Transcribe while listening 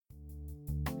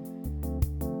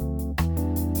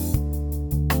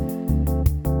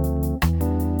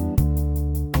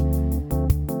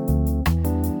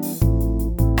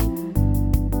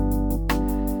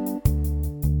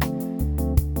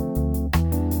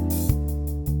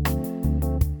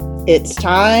It's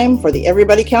time for the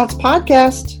Everybody Counts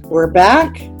podcast. We're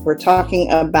back. We're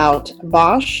talking about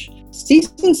Bosch,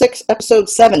 Season 6, Episode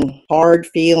 7, Hard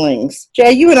Feelings.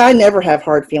 Jay, you and I never have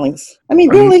hard feelings. I mean,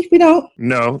 really, we don't?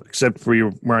 No, except for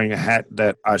you wearing a hat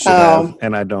that I should have,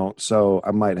 and I don't. So I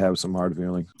might have some hard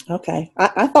feelings. Okay.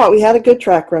 I thought we had a good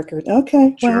track record.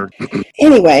 Okay. Sure. Well.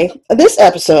 Anyway, this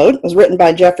episode was written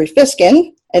by Jeffrey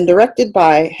Fiskin and directed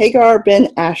by Hagar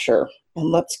Ben Asher. And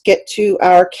let's get to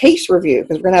our case review,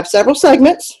 because we're going to have several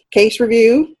segments. Case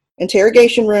review,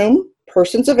 interrogation room,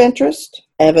 persons of interest,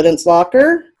 evidence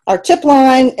locker, our tip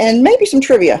line, and maybe some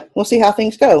trivia. We'll see how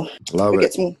things go. Love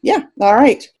it. Yeah, all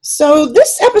right. So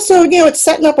this episode, it's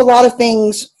setting up a lot of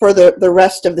things for the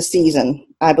rest of the season,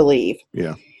 I believe.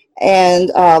 Yeah. And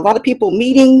a lot of people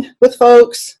meeting with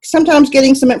folks, sometimes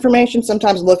getting some information,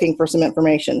 sometimes looking for some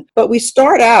information. But we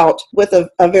start out with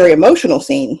a very emotional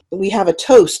scene. We have a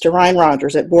toast to Ryan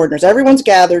Rogers at Bordner's. Everyone's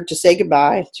gathered to say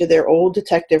goodbye to their old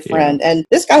detective friend. Yeah. And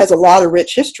this guy has a lot of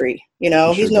rich history.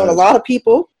 He's known a lot of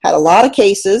people, had a lot of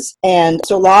cases, and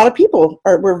so a lot of people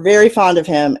were very fond of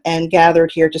him and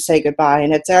gathered here to say goodbye.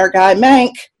 And it's our guy,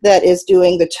 Mank, that is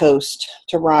doing the toast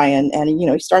to Ryan. And,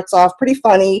 he starts off pretty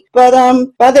funny, but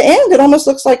by the end, it almost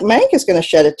looks like Mank is going to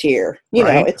shed a tear.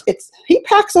 He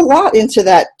packs a lot into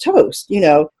that toast.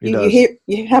 You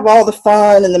have all the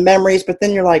fun and the memories, but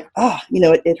then you're like,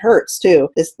 it hurts too.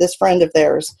 This friend of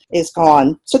theirs is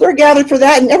gone. So they're gathered for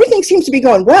that, and everything seems to be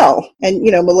going well. And,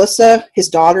 Melissa, his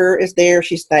daughter, is there.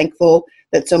 She's thankful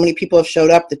that so many people have showed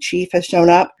up. The chief has shown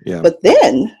up. Yeah. But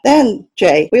then,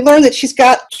 Jay, we learned that she's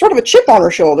got sort of a chip on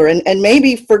her shoulder, and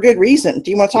maybe for good reason.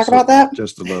 Do you want to talk about that?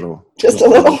 Just a little. Just a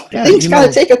little. Yeah, things got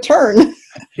to take a turn.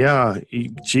 Yeah.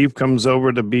 Chief comes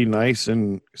over to be nice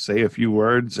and say a few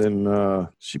words, and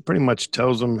she pretty much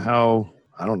tells him how,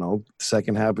 the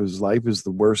second half of his life is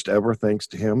the worst ever thanks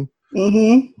to him.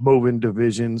 Mm-hmm. Moving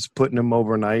divisions, putting him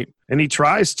overnight. And he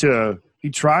tries to,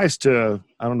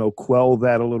 quell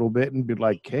that a little bit and be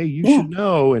like, hey, you should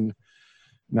know. And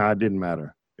it didn't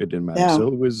matter. Yeah. So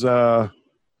it was, that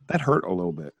hurt a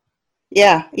little bit.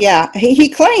 Yeah. He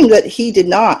claimed that he did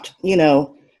not,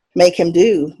 make him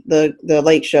do the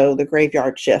late show, the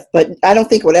graveyard shift. But I don't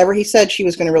think whatever he said, she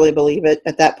was going to really believe it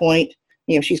at that point.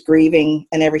 She's grieving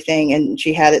and everything, and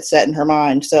she had it set in her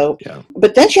mind. So, yeah.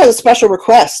 But then she has a special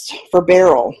request for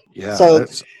Beryl. Yeah, so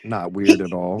that's not weird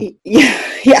at all.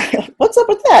 Yeah. What's up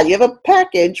with that? You have a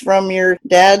package from your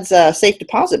dad's safe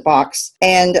deposit box,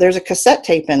 and there's a cassette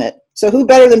tape in it. So who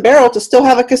better than Beryl to still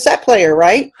have a cassette player,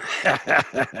 right?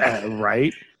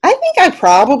 Right. I think I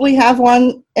probably have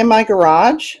one in my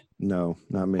garage. No,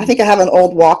 not me. I think I have an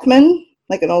old Walkman.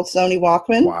 Like an old Sony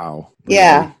Walkman. Wow. Really?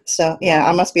 Yeah. So, yeah,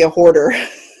 I must be a hoarder.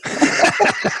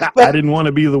 I didn't want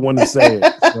to be the one to say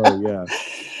it. So, yeah.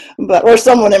 Or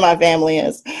someone in my family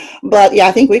is. But, yeah,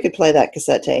 I think we could play that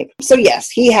cassette tape. So, yes,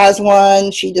 he has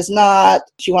one. She does not.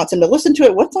 She wants him to listen to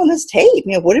it. What's on this tape?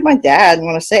 What did my dad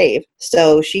want to save?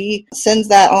 So she sends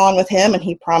that on with him, and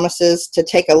he promises to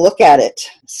take a look at it.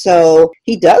 So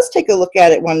he does take a look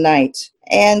at it one night.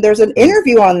 And there's an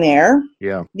interview on there.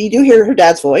 Yeah. You do hear her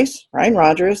dad's voice. Ryan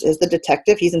Rogers is the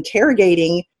detective. He's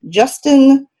interrogating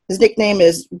Justin. His nickname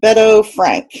is Beto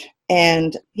Frank.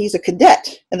 And he's a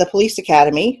cadet in the police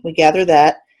academy. We gather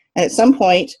that. And at some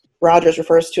point, Rogers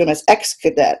refers to him as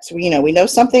ex-cadet. So, we know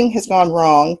something has gone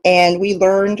wrong. And we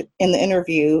learned in the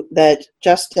interview that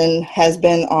Justin has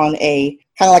been on a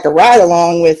kind of like a ride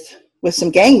along with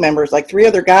some gang members, like 3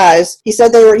 other guys. He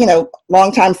said they were,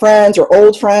 longtime friends or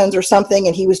old friends or something,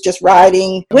 and he was just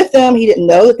riding with them. He didn't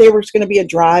know that there was going to be a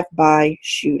drive-by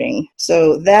shooting.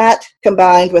 So that,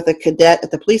 combined with a cadet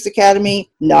at the police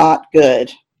academy, not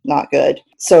good. Not good.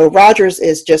 So Rogers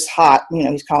is just hot.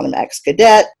 He's calling him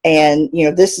ex-cadet, and,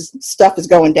 stuff is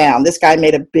going down. This guy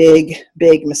made a big,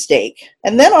 big mistake.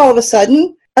 And then all of a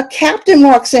sudden, a captain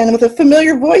walks in with a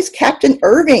familiar voice, Captain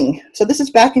Irving. So this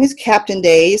is back in his captain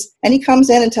days. And he comes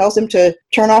in and tells him to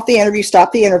turn off the interview,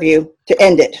 stop the interview, to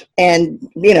end it. And,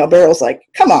 Beryl's like,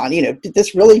 come on, did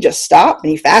this really just stop?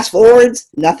 And he fast forwards,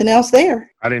 nothing else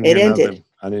there. I didn't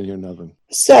hear nothing.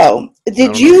 So,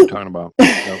 did you... Know what you're talking about.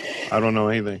 Nope, I don't know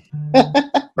anything.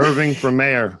 Irving for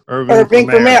mayor. Irving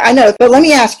for mayor. I know. But let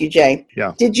me ask you, Jay.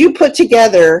 Yeah. Did you put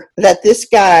together that this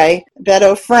guy,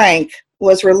 Beto Frank,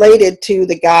 was related to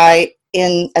the guy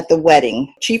at the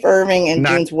wedding, Chief Irving and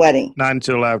June's wedding? Not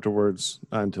until afterwards.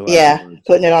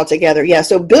 Putting it all together. Yeah.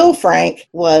 So Bill Frank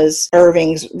was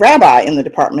Irving's rabbi in the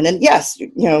department. And yes,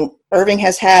 Irving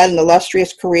has had an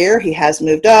illustrious career. He has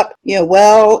moved up,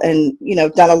 and,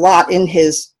 done a lot in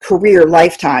his career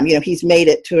lifetime. He's made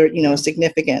it to, a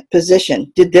significant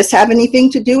position. Did this have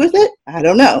anything to do with it? I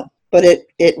don't know. but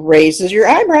it raises your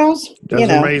eyebrows.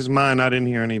 Doesn't raise mine. I didn't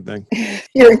hear anything.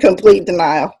 You're in complete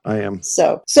denial. I am.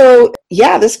 So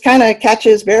yeah, this kind of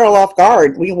catches Beryl off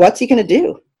guard. What's he going to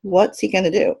do? What's he going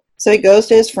to do? So he goes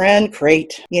to his friend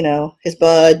Crate, his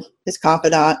bud, his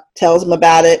confidant, tells him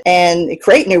about it. And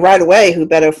Crate knew right away who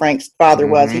Beto Frank's father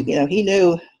was. He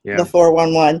knew the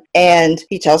 411. And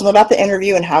he tells him about the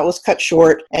interview and how it was cut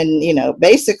short. And,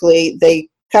 basically they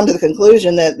come to the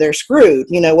conclusion that they're screwed.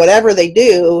 Whatever they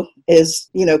do is,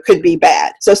 could be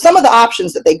bad. So some of the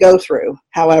options that they go through,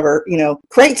 however,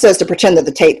 Crate says to pretend that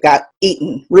the tape got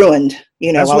eaten, ruined,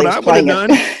 That's while what he was I playing would have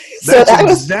it. done. So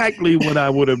That's exactly what I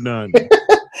would have done.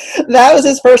 That was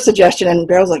his first suggestion, and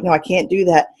Beryl's like, no, I can't do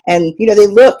that. And,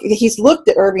 he's looked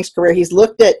at Irving's career, he's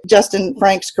looked at Justin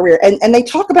Frank's career, and they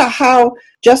talk about how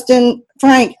Justin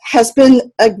Frank has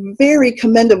been a very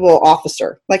commendable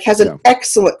officer, has an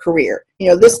excellent career.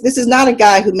 This is not a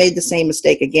guy who made the same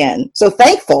mistake again. So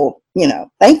thankfully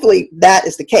that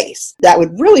is the case. That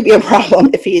would really be a problem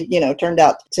if he had, turned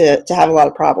out to have a lot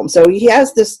of problems. So he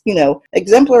has this,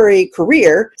 exemplary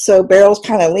career. So Beryl's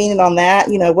kind of leaning on that,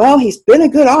 well, he's been a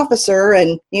good officer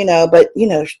and, but,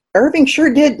 Irving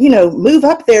sure did, move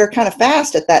up there kind of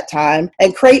fast at that time.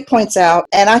 And Crate points out,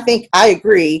 and I think I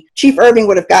agree, Chief Irving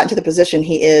would have gotten to the position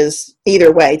he is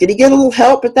either way. Did he get a little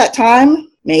help at that time?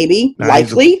 Maybe.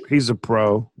 Likely. He's a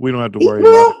pro. We don't have to worry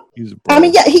about it. He's a pro.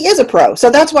 Yeah, he is a pro. So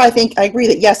that's why I agree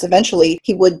that, yes, eventually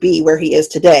he would be where he is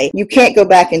today. You can't go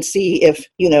back and see if,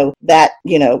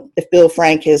 if Bill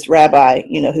Frank, his rabbi,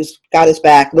 who's got his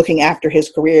back, looking after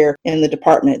his career in the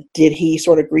department, did he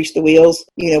sort of grease the wheels?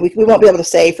 We won't be able to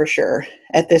say for sure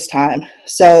at this time.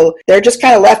 So they're just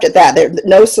kind of left at that. There's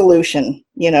no solution.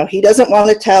 He doesn't want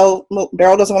to tell,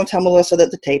 Beryl doesn't want to tell Melissa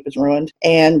that the tape is ruined.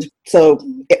 And so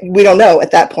we don't know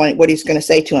at that point what he's going to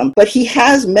say to him. But he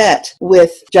has met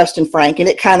with Justin Frank, and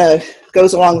it kind of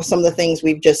goes along with some of the things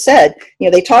we've just said.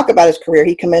 They talk about his career.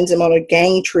 He commends him on a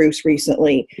gang truce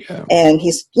recently. Yeah. And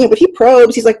he's, but he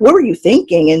probes. He's like, what were you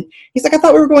thinking? And he's like, I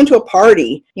thought we were going to a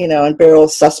party, and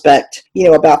Beryl's suspect,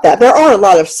 about that. There are a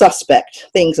lot of suspect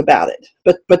things about it.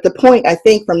 But the point, I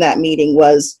think, from that meeting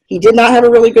was he did not have a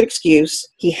really good excuse.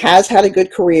 He has had a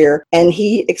good career, and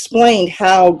he explained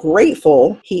how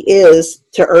grateful he is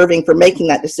to Irving for making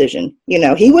that decision.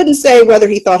 He wouldn't say whether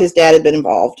he thought his dad had been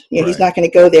involved. Right. He's not going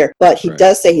to go there, but he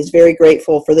does say he's very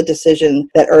grateful for the decision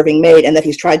that Irving made, and that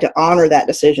he's tried to honor that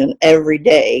decision every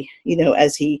day,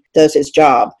 as he does his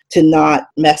job, to not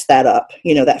mess that up,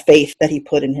 that faith that he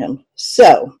put in him.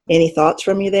 So, any thoughts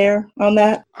from you there on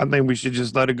that? I think we should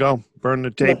just let it go. Burn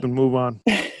the tape and move on.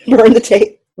 Burn the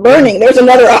tape. Burning. There's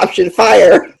another option.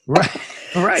 Fire.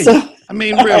 Right. So,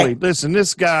 really, listen,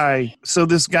 this guy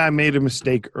made a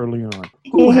mistake early on.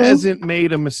 Who hasn't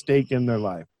made a mistake in their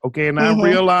life? Okay, and I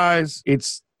realize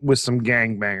it's with some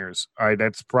gangbangers. All right,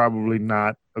 that's probably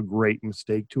not a great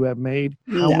mistake to have made.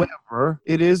 No. However,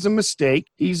 it is a mistake.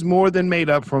 He's more than made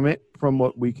up from it, from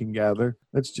what we can gather.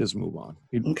 Let's just move on.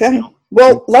 Okay.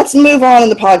 Well, let's move on in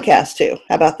the podcast, too.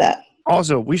 How about that?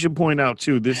 Also, we should point out,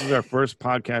 too, this is our first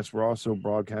podcast. We're also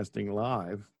broadcasting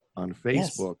live on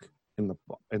Facebook in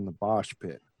the Bosch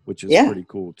Pit, which is pretty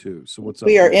cool, too. So what's up?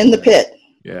 We are in the pit.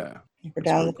 Yeah. We're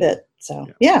down in the pit. So,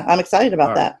 yeah, I'm excited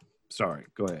about that. Sorry.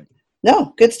 Go ahead.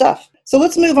 No, good stuff. So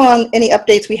let's move on. Any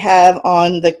updates we have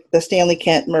on the Stanley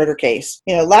Kent murder case?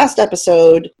 Last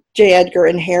episode, J. Edgar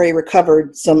and Harry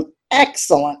recovered some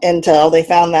excellent intel. They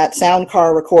found that sound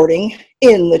car recording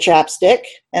in the chapstick,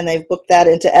 and they've booked that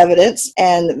into evidence.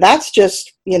 And that's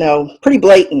just, pretty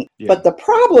blatant. Yeah. But the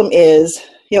problem is,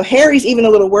 Harry's even a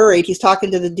little worried. He's talking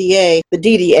to the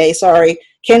DDA,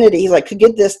 Kennedy. He's like,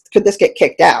 could this get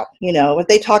kicked out? If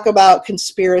they talk about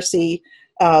conspiracy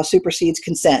supersedes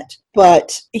consent.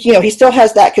 But, he still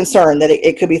has that concern that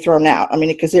it could be thrown out.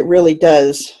 Because it really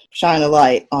does shine a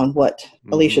light on what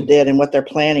Alicia did and what their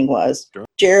planning was. Sure.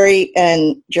 Jerry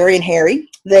and Harry,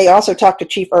 they also talk to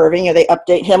Chief Irving, and they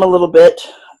update him a little bit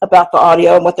about the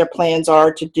audio and what their plans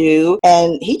are to do.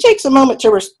 And he takes a moment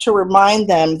to remind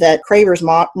them that Craver's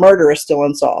murder is still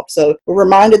unsolved. So we're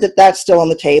reminded that that's still on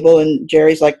the table. And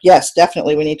Jerry's like, yes,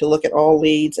 definitely. We need to look at all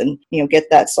leads and, get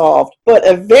that solved. But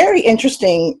a very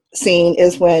interesting scene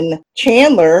is when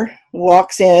Chandler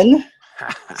walks in,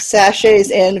 sachets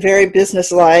in very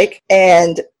businesslike,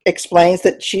 and explains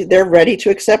that they're ready to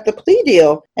accept the plea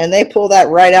deal. And they pull that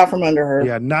right out from under her.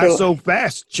 Yeah, not so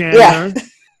fast, Chandler. Yeah.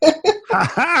 Ha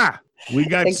ha! We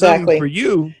got something for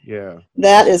you. Yeah.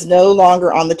 That is no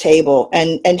longer on the table.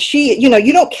 And she, you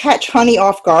don't catch Honey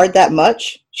off guard that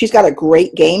much she's got a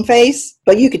great game face,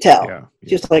 but you could tell. Yeah.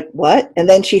 She's like, what? And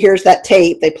then she hears that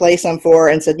tape. They play some for her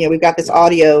and said, we've got this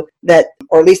audio that,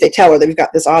 or at least they tell her that we've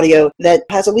got this audio that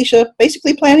has Alicia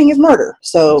basically planning his murder.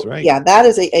 So, that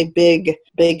is a big,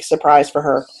 big surprise for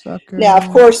her. Sucker. Now, of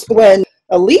course, when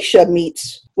Alicia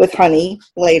meets with Honey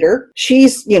later,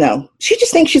 she's, she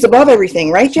just thinks she's above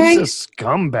everything, right, Jay? She's a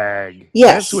scumbag.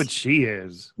 Yes. That's what she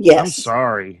is. Yes. I'm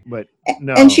sorry, but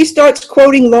no. And she starts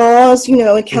quoting laws,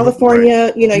 in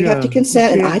California, you have to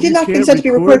consent, and I did not consent to be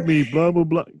recorded. Me, blah, blah,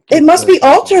 blah. It must be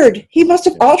altered. He must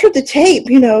have altered the tape.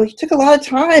 He took a lot of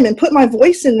time and put my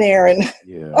voice in there and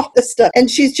all this stuff. And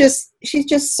she's just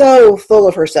so full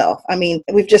of herself. I mean,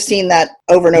 we've just seen that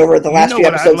over and over the last few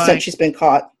episodes since she's been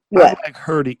caught. What? I'd like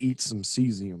her to eat some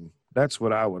cesium. That's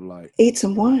what I would like. Eat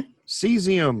some what?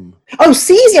 Cesium. Oh,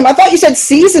 cesium. I thought you said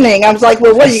seasoning. I was like,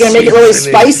 well, what, are you going to make it really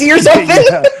spicy or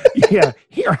something? Yeah.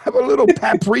 Here, have a little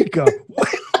paprika.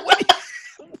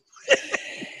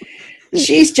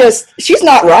 She's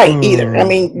not right either. I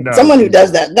mean, someone who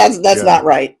does that's not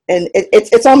right. And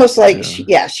it's almost like,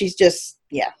 she's just,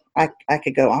 I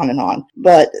could go on and on,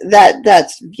 but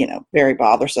that's very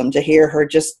bothersome to hear her.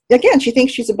 Just again, she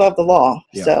thinks she's above the law.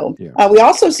 We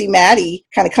also see Maddie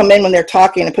kind of come in when they're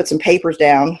talking and put some papers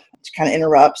down. She kind of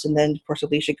interrupts, and then of course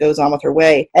Alicia goes on with her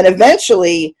way. And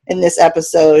eventually, in this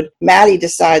episode, Maddie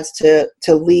decides to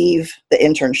leave the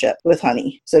internship with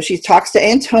Honey. So she talks to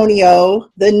Antonio,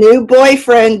 the new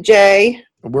boyfriend, Jay.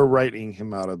 We're writing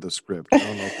him out of the script. I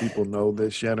don't know if people know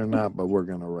this yet or not, but we're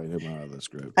going to write him out of the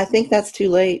script. I think that's too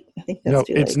late. Too late.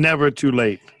 It's never too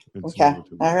late. Okay.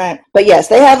 All right. But yes,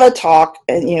 they have a talk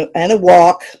and a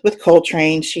walk with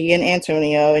Coltrane, she and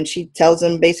Antonio, and she tells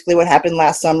him basically what happened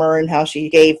last summer and how she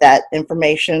gave that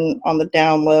information on the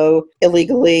down low,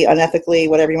 illegally, unethically,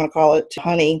 whatever you want to call it, to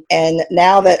Honey. And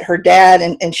now that her dad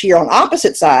and she are on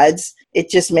opposite sides, it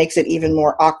just makes it even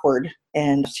more awkward.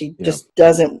 And she just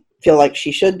doesn't feel like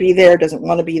she should be there, doesn't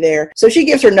want to be there. So she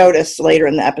gives her notice later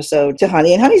in the episode to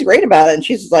Honey, and Honey's great about it. And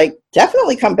she's like,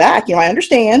 definitely come back. I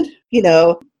understand,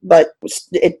 but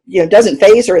it doesn't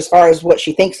faze her as far as what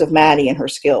she thinks of Maddie and her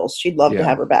skills. She'd love to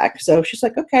have her back. So she's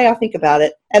like, okay, I'll think about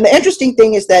it. And the interesting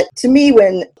thing is that to me,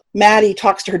 when Maddie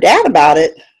talks to her dad about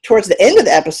it, towards the end of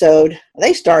the episode,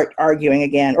 they start arguing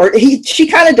again. Or she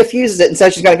kind of diffuses it and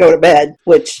says she's going to go to bed,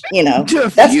 which,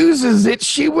 diffuses it?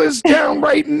 She was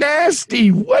downright nasty.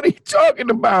 What are you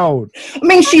talking about? I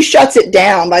mean, she shuts it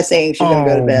down by saying she's going to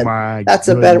go to bed. That's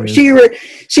a better...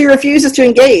 She refuses to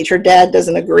engage. Her dad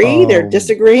doesn't agree. They're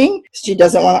disagreeing. She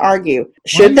doesn't want to argue.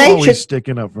 Should they? Always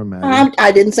sticking up for Maddie.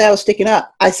 I didn't say I was sticking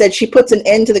up. I said she puts an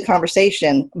end to the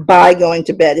conversation by going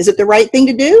to bed. Is it the right thing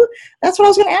to do? That's what I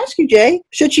was going to ask you, Jay.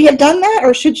 Should she have done that,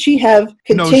 or should she have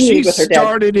continued with her dad? No, she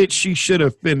started it. She should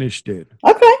have finished it.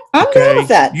 Okay. I'm down with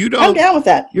that. I'm down with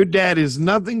that. Your dad is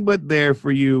nothing but there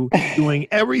for you, doing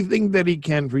everything that he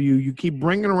can for you. You keep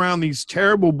bringing around these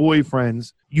terrible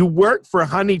boyfriends. You work for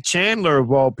Honey Chandler,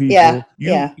 of all people.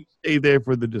 You stay there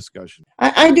for the discussion.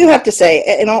 I do have to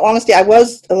say, in all honesty, I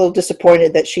was a little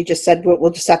disappointed that she just said,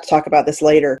 we'll just have to talk about this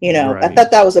later. Right. I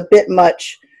thought that was a bit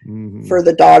much for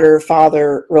the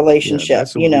daughter-father relationship.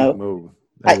 That's a weak move.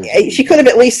 She could have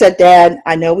at least said, Dad,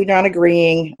 I know we're not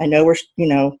agreeing. I know we're,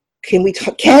 can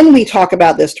we talk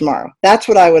about this tomorrow? That's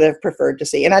what I would have preferred to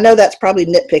see. And I know that's probably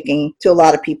nitpicking to a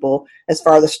lot of people as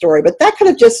far as the story, but that could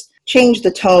have just changed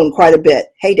the tone quite a bit.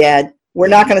 Hey, Dad, we're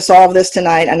not going to solve this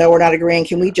tonight. I know we're not agreeing.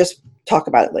 Can we just talk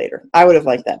about it later? I would have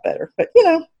liked that better, but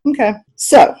okay.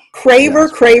 So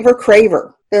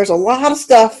Craver. There's a lot of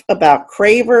stuff about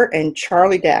Craver and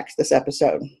Charlie Dax this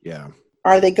episode. Yeah.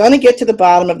 Are they going to get to the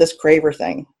bottom of this Craver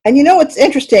thing? And it's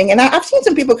interesting, and I've seen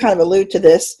some people kind of allude to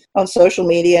this on social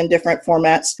media and different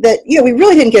formats, that, we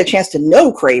really didn't get a chance to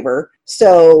know Craver.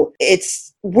 So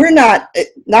we're not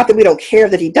that we don't care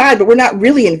that he died, but we're not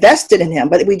really invested in him,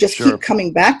 but we just keep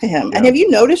coming back to him. Yeah. And have you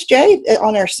noticed, Jay,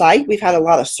 on our site, we've had a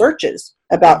lot of searches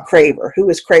about Craver. Who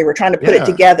is Craver? Trying to put it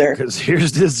together. Because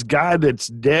here's this guy that's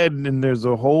dead, and there's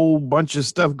a whole bunch of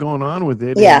stuff going on with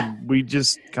it. Yeah. And we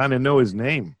just kind of know his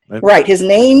name. Right. His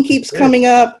name keeps coming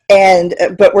up,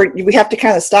 but we have to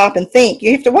kind of stop and think.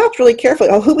 You have to watch really carefully.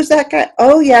 Oh, who was that guy?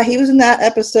 Oh, yeah, he was in that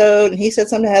episode, and he said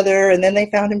something to Heather, and then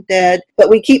they found him dead. But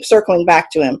we keep circling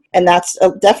back to him, and that's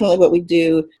definitely what we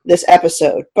do this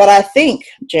episode. But I think,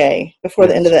 Jay, before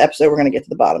the end of the episode, we're going to get to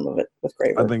the bottom of it with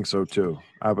Craver. I think so, too.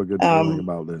 I have a good feeling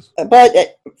about this.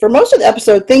 But for most of the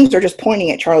episode, things are just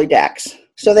pointing at Charlie Dax.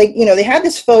 So they had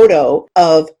this photo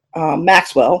of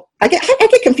Maxwell. I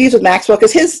get confused with Maxwell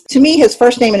because his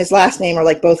first name and his last name are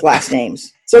like both last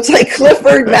names. So it's like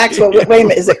Clifford Maxwell. Wait a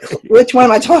minute, is it which one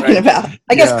am I talking about?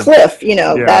 I guess Cliff.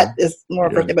 That is more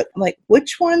appropriate. But I'm like,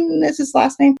 which one is his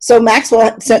last name? So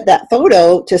Maxwell sent that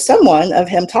photo to someone of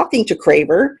him talking to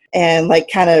Craver and like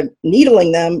kind of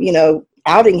needling them,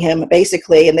 outing him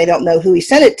basically, and they don't know who he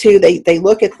sent it to. They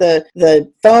look at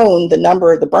the phone, the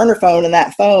number, the burner phone in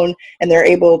that phone, and they're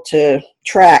able to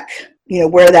track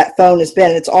where that phone has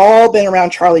been. It's all been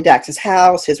around Charlie Dax's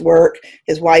house, his work,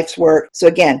 his wife's work. So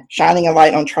again, shining a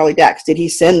light on Charlie Dax. Did he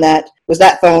send that? Was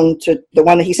that phone to the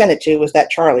one that he sent it to? Was that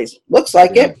Charlie's? Looks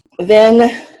like it.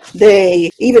 Then they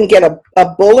even get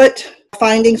a bullet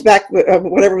findings back,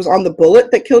 whatever was on the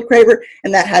bullet that killed Craver,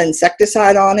 and that had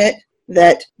insecticide on it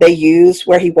that they use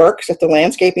where he works at the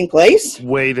landscaping place.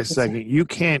 Wait a second. You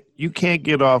can't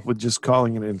get off with just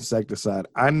calling it insecticide.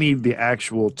 I need the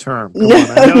actual term. No. No,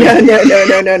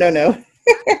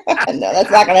 that's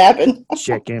not going to happen.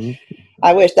 Chicken.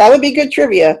 I wish. That would be good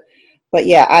trivia. But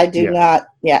yeah, I do not.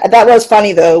 Yeah, that was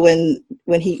funny though when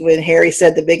Harry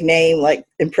said the big name, like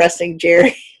impressing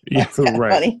Jerry. That's kind of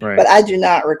funny. Right. But I do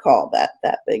not recall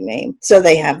that big name. So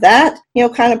they have that,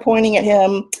 kind of pointing at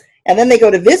him. And then they go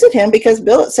to visit him because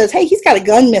Billet says, hey, he's got a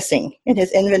gun missing in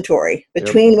his inventory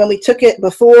between when we took it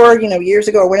before, years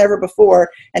ago or whenever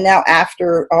before, and now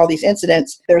after all these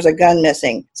incidents, there's a gun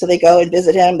missing. So they go and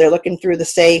visit him. They're looking through the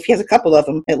safe. He has a couple of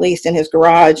them, at least in his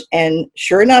garage. And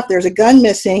sure enough, there's a gun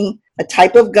missing, a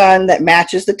type of gun that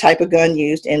matches the type of gun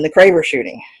used in the Craver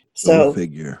shooting. So go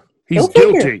figure. He's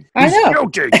guilty. I know.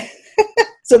 Guilty.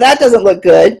 So that doesn't look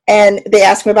good. And they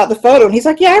asked him about the photo, and he's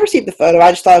like, yeah, I received the photo.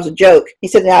 I just thought it was a joke. He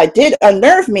said, now, it did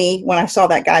unnerve me when I saw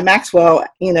that guy Maxwell,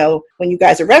 when you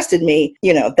guys arrested me,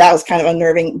 that was kind of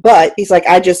unnerving. But he's like,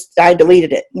 I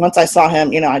deleted it. Once I saw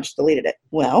him, I just deleted it.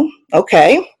 Well,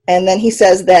 okay. And then he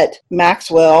says that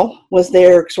Maxwell was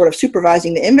there sort of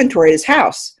supervising the inventory at his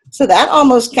house. So that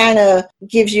almost kind of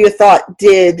gives you a thought,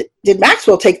 did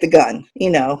Maxwell take the gun?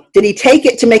 Did he take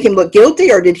it to make him look guilty,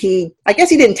 or I guess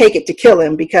he didn't take it to kill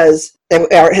him because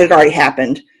it had already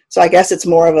happened. So I guess it's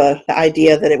more of the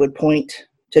idea that it would point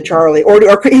to Charlie, or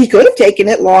he could have taken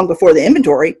it long before the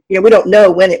inventory. We don't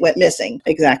know when it went missing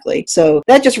exactly. So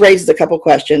that just raises a couple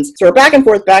questions. So we're back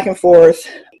and forth.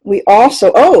 We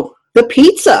also, the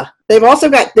pizza. They've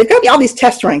got all these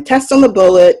tests running. Tests on the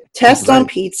bullet, tests on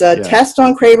pizza, tests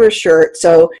on Craver's shirt.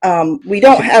 So we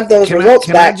don't have those results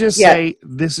back. Can I just say,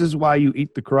 this is why you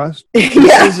eat the crust? This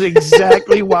is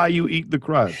exactly why you eat the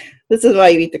crust. This is why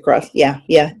you eat the crust. Yeah.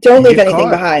 Don't leave anything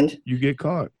behind. You get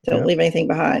caught. Don't leave anything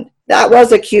behind. That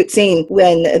was a cute scene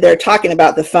when they're talking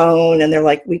about the phone and they're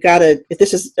like, if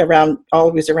this is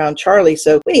always around Charlie,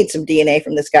 so we need some DNA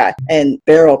from this guy. And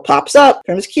Beryl pops up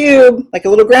from his cube like a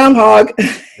little groundhog.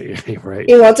 Right.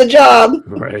 He wants a job.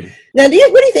 Right. Now, what do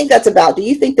you think that's about? Do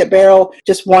you think that Beryl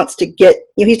just wants to get,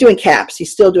 he's doing caps.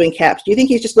 He's still doing caps. Do you think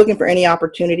he's just looking for any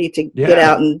opportunity to get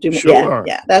out and do more? Sure.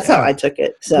 Yeah, that's how I took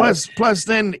it. So. Plus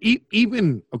then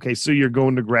even, okay, so you're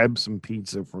going to grab some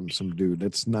pizza from some dude.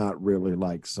 It's not really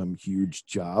like some huge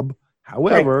job.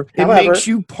 However, it makes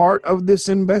you part of this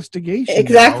investigation.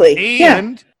 Exactly.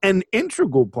 And an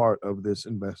integral part of this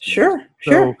investigation.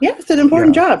 Sure. Yeah, it's an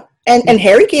important job. And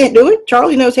Harry can't do it.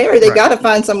 Charlie knows Harry. They got to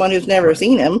find someone who's never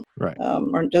seen him,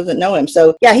 or doesn't know him.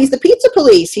 So yeah, he's the pizza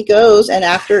police. He goes, and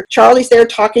after Charlie's there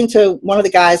talking to one of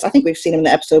the guys, I think we've seen him in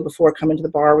the episode before, coming to the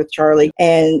bar with Charlie,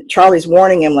 and Charlie's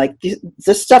warning him like,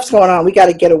 this stuff's going on. We got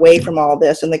to get away from all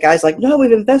this. And the guy's like, no,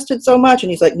 we've invested so much. And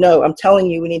he's like, no, I'm telling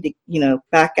you, we need to,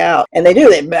 back out. And they do.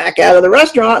 They back out of the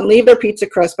restaurant and leave their pizza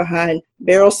crust behind.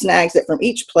 Beryl snags it from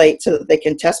each plate so that they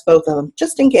can test both of them,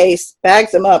 just in case,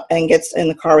 bags them up, and gets in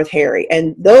the car with Harry.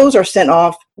 And those are sent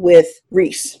off with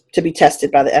Reese to be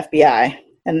tested by the FBI.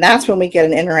 And that's when we get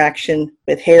an interaction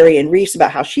with Harry and Reese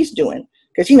about how she's doing.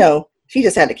 Because, she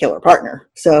just had to kill her partner.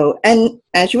 So, and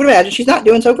as you would imagine, she's not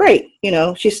doing so great.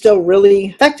 She's still really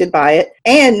affected by it.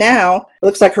 And now it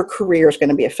looks like her career is going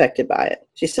to be affected by it.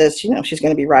 She says, she's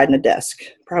going to be riding a desk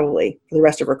probably for the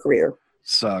rest of her career.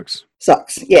 Sucks.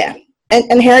 Yeah.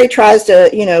 And Harry tries to,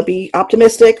 be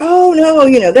optimistic. Oh,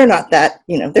 no, they're not that,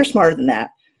 they're smarter than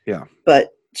that. Yeah. But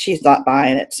she's not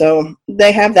buying it. So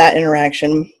they have that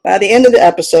interaction. By the end of the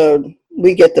episode,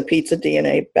 we get the pizza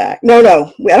DNA back. No. I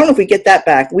don't know if we get that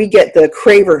back. We get the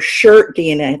Craver shirt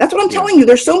DNA. That's what I'm telling you.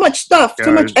 There's so much stuff,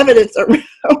 so much evidence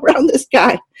around this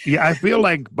guy. Yeah, I feel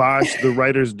like Bosch, the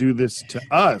writers, do this to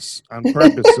us on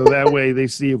purpose, so that way they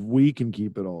see if we can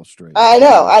keep it all straight. I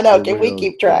know. Can we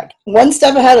keep track? One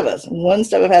step ahead of us,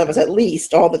 at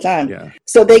least, all the time. Yeah.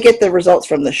 So they get the results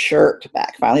from the shirt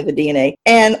back, finally, the DNA.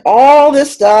 And all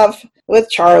this stuff with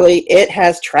Charlie, it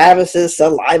has Travis's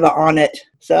saliva on it.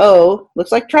 So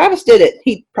looks like Travis did it.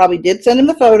 He probably did send him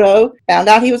the photo, found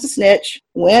out he was a snitch,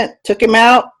 went, took him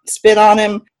out, spit on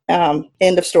him,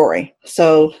 end of story.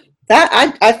 So that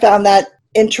I found that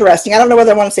interesting. I don't know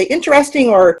whether I want to say interesting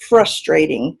or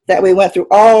frustrating that we went through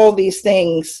all these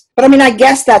things. But I mean, I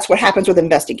guess that's what happens with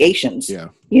investigations. Yeah.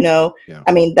 You know, Yeah.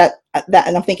 I mean, that,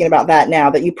 and I'm thinking about that now,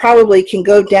 that you probably can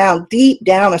go down deep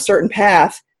down a certain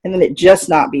path and then it just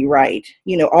not be right.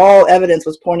 You know, all evidence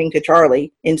was pointing to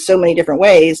Charlie in so many different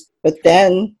ways, but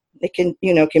then it can,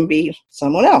 you know, can be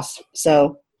someone else.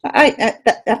 So when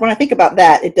I think about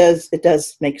that, it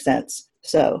does make sense.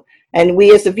 So, and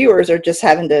we as the viewers are just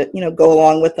having to, you know, go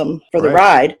along with them for the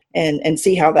ride and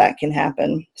see how that can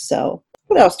happen. So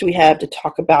what else do we have to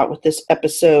talk about with this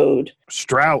episode?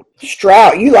 Strout.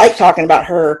 You like talking about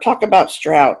her. Talk about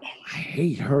Strout. I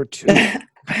hate her too.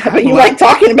 But you like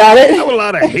talking about it. I have a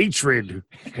lot of hatred.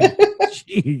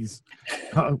 Jeez.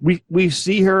 We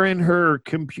see her in her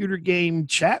computer game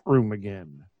chat room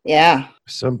again. Yeah.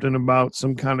 Something about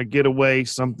some kind of getaway.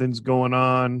 Something's going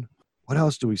on. What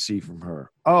else do we see from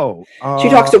her? Oh, she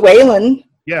talks to Waylon.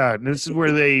 Yeah, and this is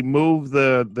where they move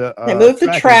the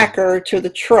tracker to the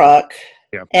truck.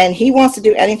 Yeah. And he wants to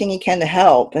do anything he can to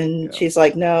help. And she's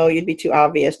like, no, you'd be too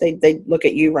obvious. They look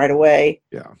at you right away.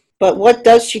 Yeah. But what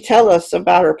does she tell us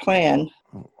about her plan?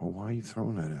 Oh, why are you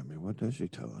throwing that at me? What does she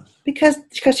tell us? Because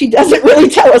she doesn't really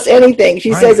tell us anything.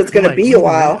 She says it's going to be a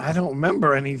while. I don't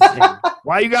remember anything.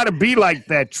 Why you got to be like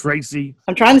that, Tracy?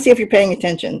 I'm trying to see if you're paying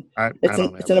attention.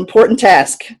 It's an important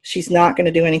task. She's not going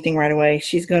to do anything right away.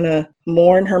 She's going to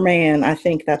mourn her man. I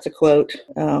think that's a quote.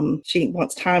 She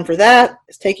wants time for that.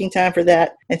 Is taking time for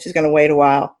that. And she's going to wait a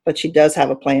while. But she does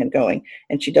have a plan going.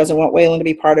 And she doesn't want Waylon to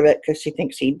be part of it because she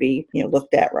thinks he'd be, you know,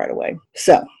 looked at right away.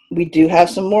 So we do have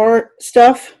some more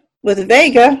stuff with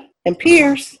Vega and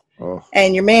Pierce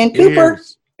and your man Cooper.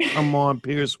 Come on,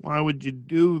 Pierce. Why would you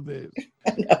do this?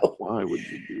 I know. Why would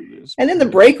you do this? And in the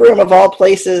break room of all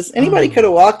places, anybody could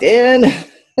have walked in.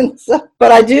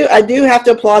 But I do have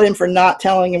to applaud him for not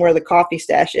telling him where the coffee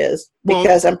stash is.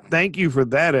 Because thank you for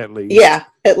that, at least. Yeah,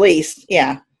 at least.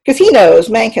 Yeah. Because he knows.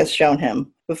 Mank has shown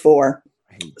him before.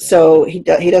 So he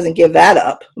doesn't give that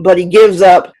up. But he gives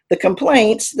up the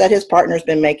complaints that his partner's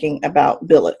been making about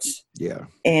billets. Yeah.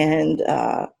 And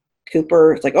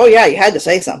Cooper is like, oh, yeah, you had to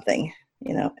say something.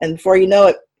 You know, and before you know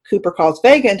it, Cooper calls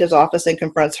Vega into his office and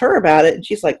confronts her about it. And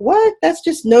she's like, what? That's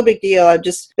just no big deal. I've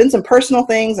just been some personal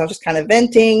things. I was just kind of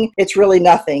venting. It's really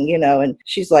nothing, you know. And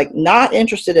she's like, not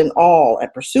interested at all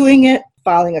at pursuing it,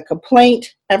 filing a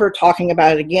complaint, ever talking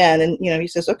about it again. And, you know, he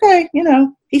says, okay, you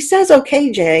know, he says,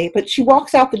 okay, Jay, but she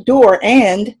walks out the door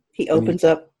and he opens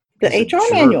up the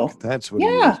HR manual. That's what it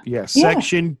is. Yeah.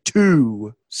 Section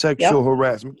 2, sexual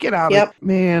harassment. Get out of it.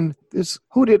 Man,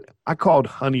 I called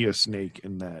Honey a snake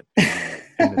in that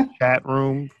in the chat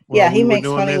room. Yeah, he makes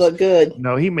Honey look good.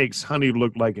 No, he makes Honey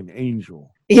look like an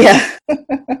angel. Yeah.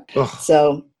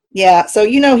 So,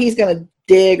 you know he's going to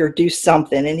dig or do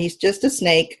something, and he's just a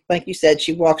snake. Like you said,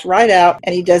 she walks right out,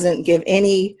 and he doesn't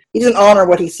honor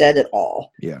what he said at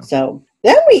all. Yeah. So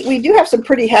then we do have some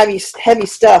pretty heavy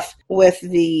stuff with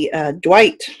the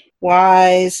Dwight,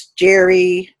 Wise,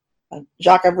 Jerry,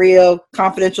 Jacques Avril,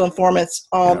 confidential informants,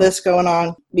 all this going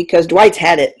on because Dwight's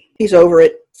had it. He's over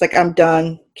it. It's like, I'm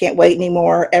done. Can't wait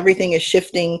anymore. Everything is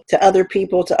shifting to other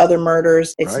people, to other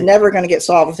murders. It's never going to get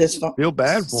solved with his feel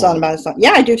bad for son him. About his son.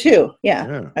 Yeah, I do too.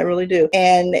 Yeah, I really do.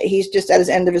 And he's just at his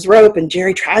end of his rope, and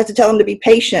Jerry tries to tell him to be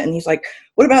patient. And he's like,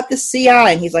 what about this CI?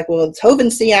 And he's like, well, it's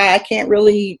Hovind CI. I can't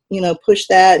really, you know, push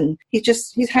that. And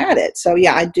he's had it. So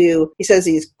yeah, I do. He says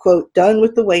he's, quote, done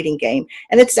with the waiting game.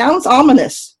 And it sounds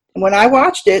ominous. When I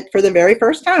watched it for the very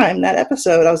first time, that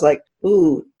episode, I was like,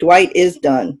 ooh, Dwight is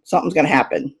done. Something's going to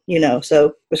happen, you know. So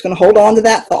I'm just going to hold on to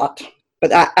that thought.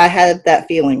 But I had that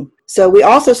feeling. So we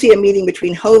also see a meeting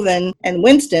between Hovind and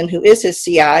Winston, who is his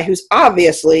CI, who's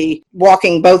obviously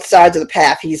walking both sides of the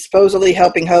path. He's supposedly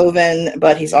helping Hovind,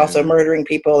 but he's also murdering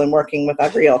people and working with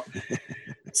Avril.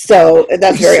 So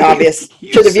that's very obvious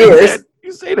to the viewers.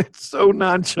 You say that so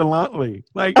nonchalantly.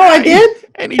 Like, oh, I did?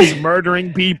 And he's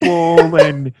murdering people,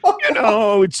 and, you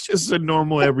know, it's just a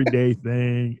normal everyday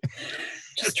thing.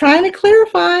 Just trying to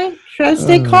clarify. Trying to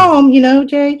stay calm, you know,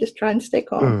 Jay? Just trying to stay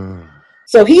calm.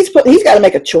 So he's got to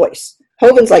make a choice.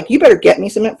 Hovind's like, you better get me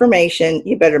some information.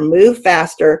 You better move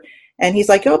faster. And he's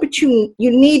like, oh, but you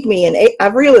need me. And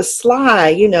Avril is sly.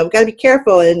 You know, got to be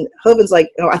careful. And Hovind's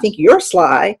like, oh, I think you're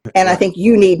sly, and I think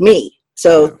you need me.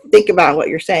 So think about what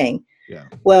you're saying. Yeah.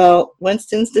 Well,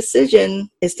 Winston's decision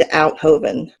is to out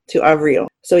Hovind to Avril.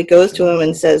 So he goes to him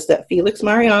and says that Felix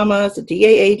Mariama is a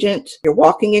DA agent. You're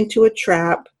walking into a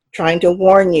trap. trying to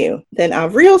warn you. Then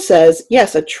Avril says,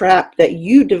 yes, a trap that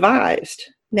you devised.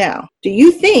 Now, do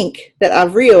you think that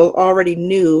Avril already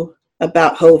knew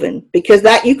about Hovind? Because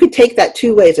that you could take that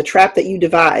two ways, a trap that you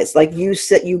devised, like you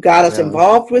said, you got us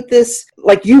involved with this,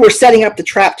 like you were setting up the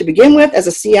trap to begin with as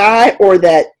a CI, or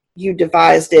that you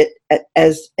devised it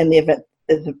as in the event,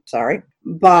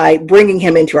 by bringing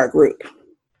him into our group.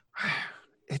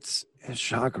 It's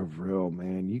Jacques Avril,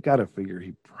 man. You got to figure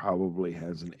he probably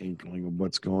has an inkling of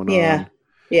what's going on.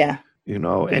 Yeah. You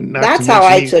know, and that's how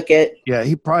I took it. Yeah,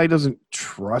 he probably doesn't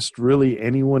trust really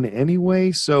anyone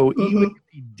anyway. So even if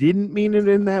he didn't mean it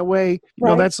in that way, you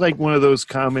know, that's like one of those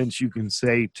comments you can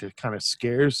say to kind of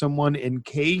scare someone in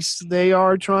case they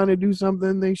are trying to do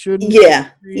something they shouldn't.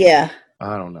 Yeah.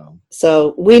 I don't know.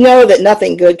 So we know that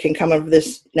nothing good can come of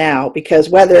this now, because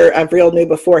whether Avril knew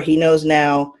before, he knows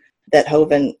now that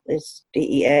Hovind is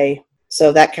DEA.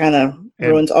 So that kind of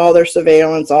ruins all their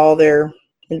surveillance, all their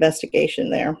investigation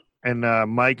there. And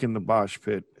Mike in the Bosch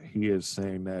Pit, he is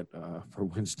saying that for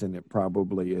Winston, it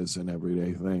probably is an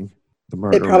everyday thing. The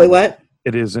murder. It probably what?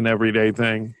 It is an everyday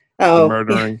thing. Oh, the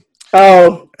murdering.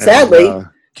 Oh, sadly.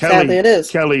 Kelly, it is.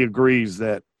 Kelly agrees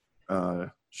that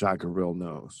Jacques Avril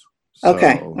knows. So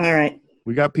okay. All right.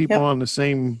 We got people on along the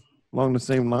same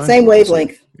line. Same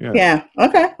wavelength. Yeah.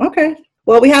 Okay.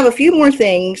 Well, we have a few more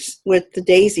things with the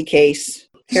Daisy case.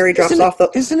 Harry drops off the...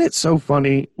 Isn't it so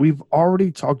funny? We've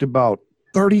already talked about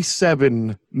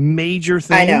 37 major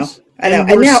things. I know.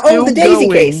 And now, the Daisy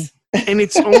case. And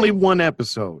it's only one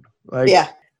episode.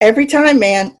 Every time,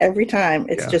 man. Every time.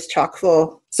 It's just chock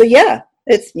full. So,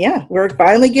 we're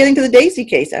finally getting to the Daisy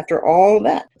case after all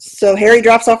that. So Harry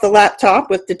drops off the laptop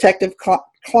with Detective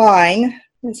Klein,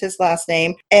 is his last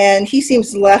name, and he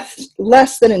seems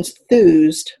less than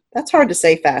enthused. That's hard to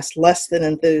say fast. Less than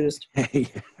enthused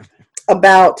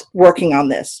about working on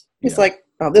this. He's like,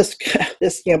 oh, this,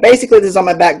 basically this is on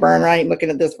my back burner. I'm looking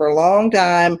at this for a long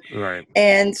time. Right.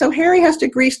 And so Harry has to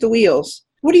grease the wheels.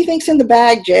 What do you think's in the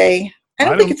bag, Jay? I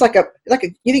don't think it's like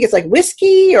you think it's like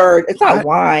whiskey, or it's not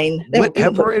wine.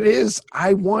 Whatever it is,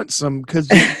 I want some, because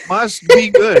it must be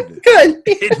good. Good.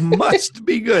 It must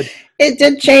be good. It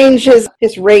did change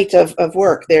his rate of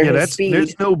work there. Yeah, his speed.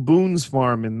 There's no Boone's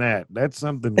Farm in that. That's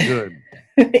something good.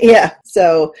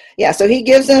 So he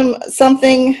gives him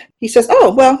something. He says,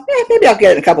 oh, well, maybe I'll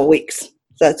get it in a couple of weeks.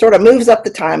 So it sort of moves up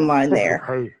the timeline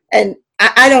there. And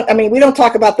we don't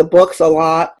talk about the books a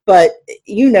lot, but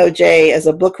Jay, as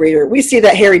a book reader, we see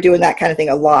that Harry doing that kind of thing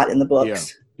a lot in the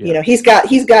books. Yeah. He's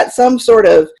got some sort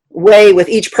of way with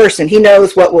each person. He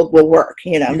knows what will work.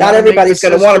 Not everybody's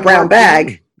going to want a brown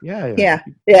bag. Yeah.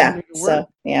 So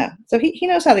he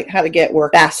knows how to get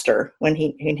work faster when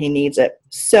he needs it.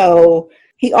 So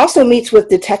he also meets with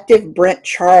Detective Brent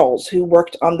Charles, who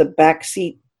worked on the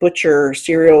Backseat Butcher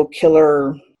serial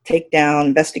killer takedown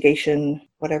investigation,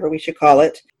 whatever we should call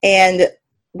it. And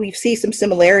we see some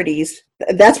similarities.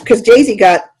 That's because Daisy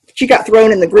got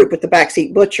thrown in the group with the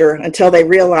Backseat Butcher until they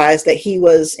realized that he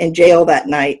was in jail that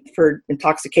night for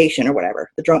intoxication or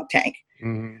whatever, the drunk tank.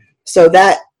 Mm-hmm. So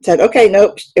that said, okay,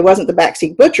 nope, it wasn't the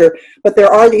Backseat Butcher, but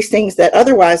there are these things that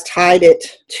otherwise tied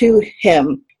it to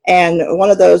him. And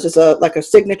one of those is a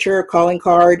signature calling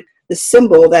card, the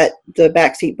symbol that the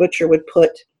Backseat Butcher would put.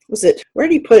 Where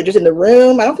did he put it? Just in the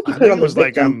room? I don't think he put it on the victim.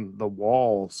 Like on the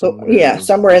wall somewhere. So,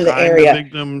 somewhere in the area. The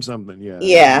victim, something,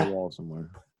 Yeah. On the wall somewhere.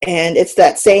 And it's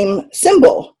that same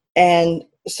symbol. And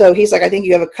so he's like, I think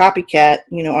you have a copycat,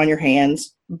 on your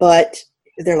hands. But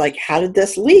they're like, how did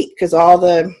this leak? Because all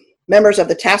the members of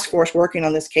the task force working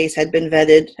on this case had been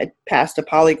vetted, had passed a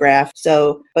polygraph.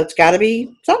 So, but it's got to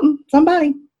be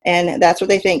somebody. And that's what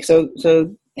they think. So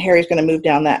Harry's going to move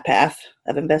down that path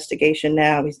of investigation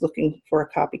now. He's looking for a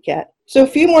copycat. So a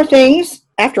few more things.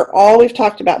 After all we've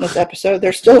talked about in this episode,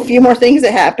 there's still a few more things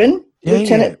that happen.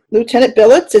 Lieutenant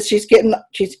Billets, as she's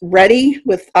ready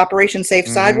with Operation Safe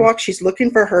Sidewalk, she's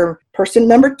looking for her person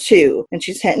number 2, and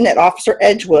she's hinting at Officer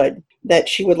Edgewood that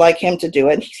she would like him to do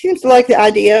it. And he seems to like the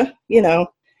idea, Yeah.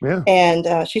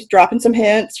 And she's dropping some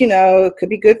hints, it could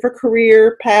be good for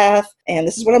career path. And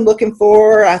this is what I'm looking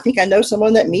for. I think I know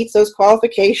someone that meets those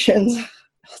qualifications.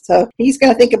 So he's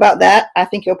going to think about that. I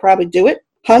think he'll probably do it.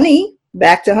 Honey,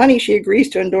 back to Honey. She agrees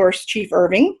to endorse Chief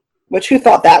Irving, which who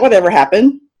thought that would ever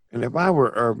happen? And if I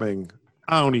were Irving,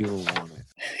 I don't even want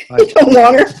it. You don't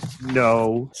want her?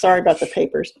 No. Sorry about the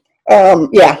papers.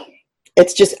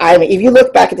 It's just, if you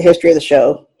look back at the history of the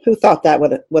show, who thought that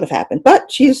would have happened? But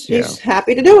she's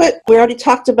happy to do it. We already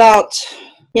talked about,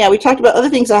 other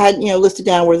things I had, listed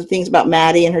down were the things about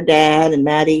Maddie and her dad, and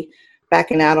Maddie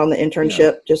backing out on the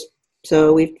internship, just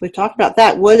So we've talked about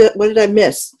that. What did I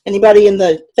miss? Anybody in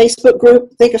the Facebook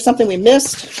group think of something we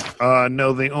missed?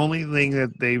 No, the only thing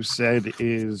that they've said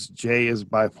is Jay is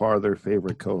by far their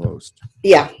favorite co-host.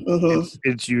 Yeah. Mm-hmm.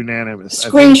 It's unanimous.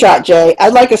 Screenshot, Jay.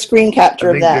 I'd like a screen capture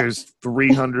of that. I think there's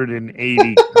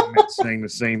 380 comments saying the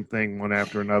same thing one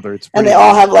after another. And they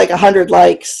all have like 100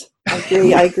 likes.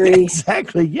 I agree.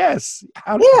 Exactly, yes.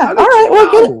 All right.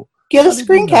 Well, get a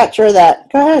screen capture of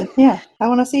that. Go ahead. Yeah, I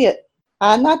want to see it.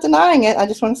 I'm not denying it. I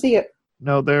just want to see it.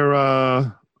 No,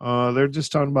 they're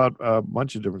just talking about a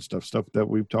bunch of different stuff that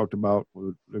we've talked about,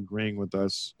 agreeing with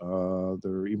us.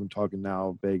 They're even talking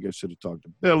now, Vega should have talked to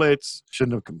Billets,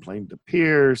 shouldn't have complained to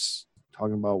Pierce,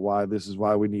 talking about why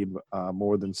we need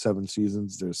more than 7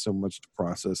 seasons. There's so much to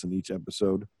process in each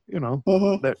episode.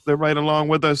 They're right along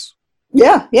with us.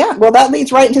 Yeah. Well, that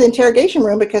leads right into the interrogation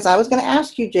room, because I was going to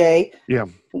ask you, Jay,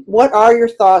 what are your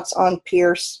thoughts on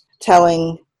Pierce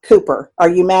telling Cooper? Are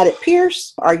you mad at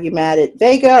Pierce? Are you mad at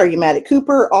Vega? Are you mad at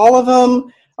Cooper? All of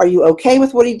them? Are you okay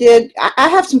with what he did? I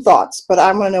have some thoughts, but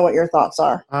I want to know what your thoughts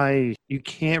are. You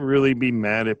can't really be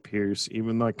mad at Pierce,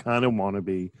 even though I kind of want to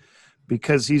be,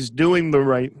 because he's doing the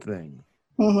right thing.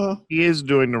 Mm-hmm. He is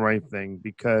doing the right thing,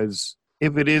 because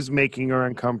if it is making her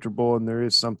uncomfortable and there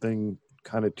is something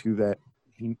kind of to that,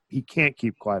 he can't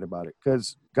keep quiet about it,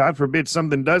 because God forbid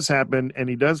something does happen and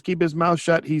he does keep his mouth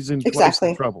shut, he's in place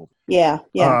of trouble. Yeah,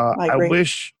 I agree.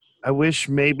 I wish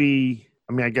maybe,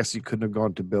 I guess he couldn't have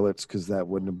gone to Billets because that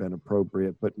wouldn't have been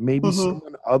appropriate, but maybe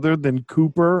someone other than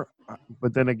Cooper.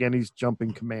 But then again, he's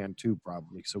jumping command too,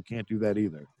 probably, so can't do that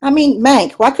either.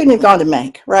 Mank, why couldn't he have gone to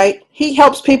Mank, right? He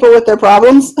helps people with their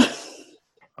problems.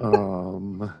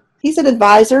 He's an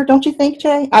advisor, don't you think,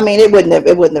 Jay? It wouldn't have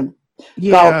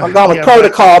gone with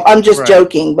protocol. I'm just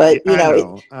joking, but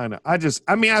I know.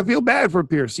 I feel bad for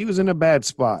Pierce. He was in a bad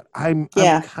spot. I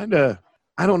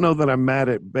don't know that I'm mad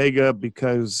at Vega,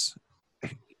 because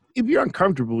if you're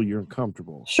uncomfortable, you're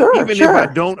uncomfortable. Sure. Even if I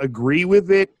don't agree with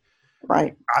it,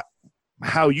 right?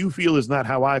 How you feel is not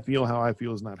how I feel. How I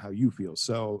feel is not how you feel.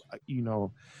 So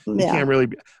you can't really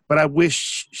be. But I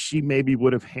wish she maybe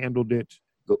would have handled it.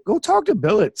 Go talk to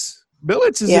Billets.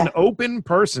 Billets is an open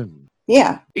person.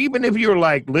 Yeah. Even if you're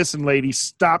like, listen, lady,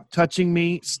 stop touching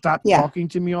me, stop talking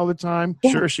to me all the time.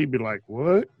 Yeah. Sure, she'd be like,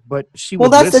 what? But she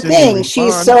would listen. Well, that's the thing.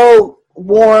 She's so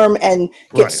warm and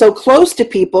gets so close to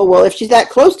people. Well, if she's that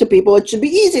close to people, it should be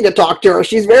easy to talk to her.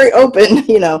 She's very open,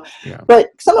 Yeah.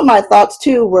 But some of my thoughts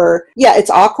too were, it's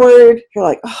awkward. You're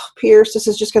like, oh, Pierce, this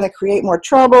is just going to create more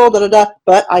trouble,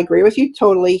 But I agree with you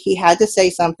totally. He had to say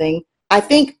something. I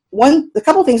think the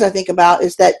couple things I think about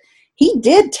is that he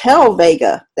did tell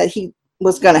Vega that he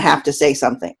was going to have to say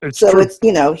something. It's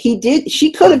he did.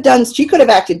 She could have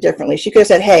acted differently. She could have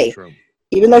said, hey,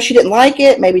 even though she didn't like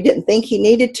it, maybe didn't think he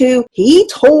needed to, he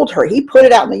told her, he put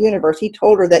it out in the universe. He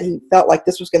told her that he felt like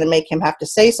this was going to make him have to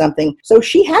say something. So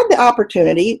she had the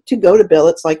opportunity to go to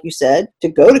Billets, like you said, to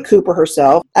go to Cooper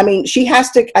herself. I think she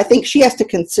has to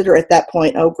consider at that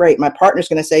point, oh, great, my partner's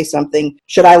going to say something.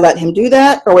 Should I let him do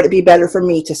that? Or would it be better for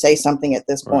me to say something at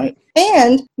this point?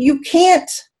 And you can't,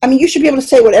 you should be able to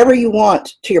say whatever you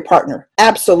want to your partner.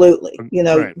 Absolutely.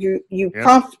 You're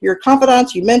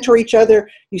confidants, you mentor each other,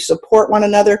 you support one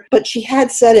another. But she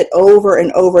had said it over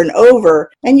and over and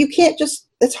over. And you can't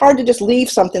it's hard to just leave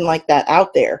something like that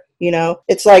out there.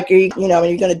 It's like, you're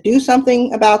going to do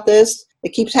something about this.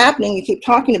 It keeps happening. You keep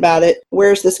talking about it.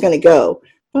 Where's this going to go?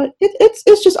 But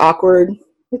it's just awkward.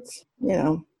 It's,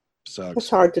 Sucks. It's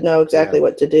hard to know exactly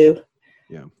what to do.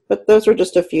 Yeah. But those were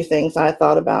just a few things I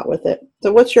thought about with it.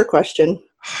 So what's your question?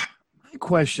 My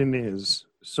question is,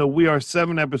 so we are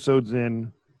 7 episodes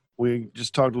in. We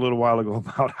just talked a little while ago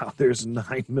about how there's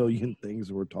 9 million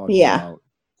things we're talking about.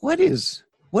 What is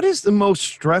the most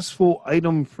stressful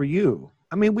item for you?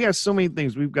 We have so many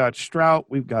things. We've got Strout,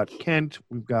 we've got Kent,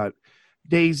 we've got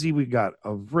Daisy, we've got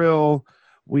Avril,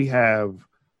 we have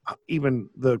even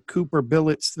the Cooper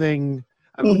Billets thing.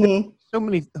 So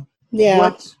many.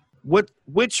 Yeah.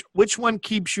 Which one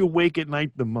keeps you awake at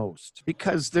night the most?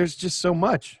 Because there's just so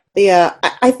much. Yeah,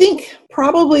 I think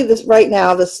probably this right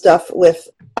now, the stuff with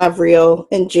Avril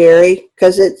and Jerry,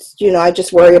 because it's, I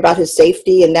just worry about his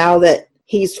safety. And now that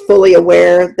he's fully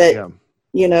aware that,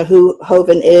 who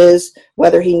Hovind is,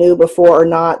 whether he knew before or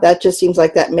not, that just seems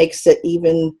like that makes it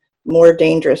even more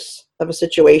dangerous of a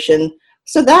situation.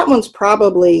 So that one's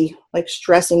probably like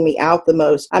stressing me out the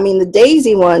most. The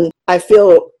Daisy one, I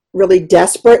feel really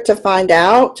desperate to find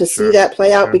out, to see that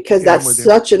play out, because that's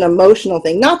such an emotional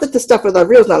thing. Not that the stuff with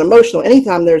Avril is not emotional.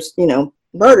 Anytime there's,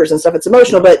 murders and stuff, it's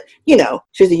emotional, but,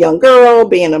 she's a young girl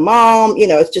being a mom,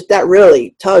 it's just that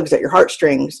really tugs at your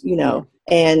heartstrings,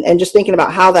 and just thinking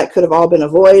about how that could have all been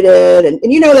avoided. And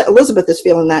you know that Elizabeth is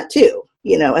feeling that too,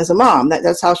 you know, as a mom.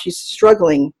 That's how she's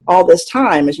struggling all this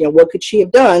time is, you know, what could she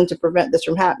have done to prevent this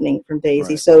from happening from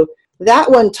Daisy? Right. So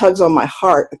that one tugs on my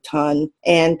heart a ton.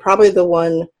 And probably the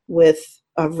one with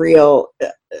Avril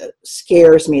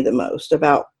scares me the most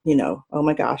about, you know, oh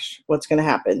my gosh, what's going to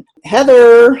happen?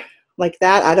 Heather, like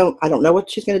that, I don't know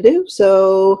what she's going to do.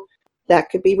 So that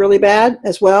could be really bad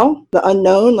as well. The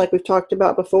unknown, like we've talked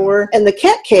about before. And the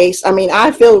Kent case, I mean,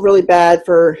 I feel really bad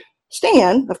for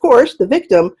Stan, of course, the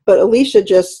victim, but Alicia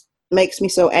just makes me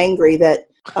so angry that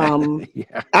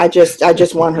yeah. I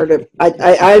just want her to,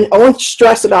 I only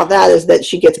stress about that is that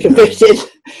she gets convicted.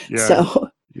 Yeah. So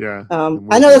yeah.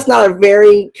 I know that's not a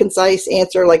very concise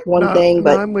answer, like one thing,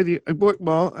 but I'm with you.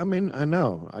 Well, I mean, I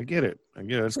know, I get it.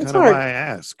 It's kind of hard. Why I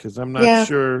ask, because I'm not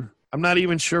sure. I'm not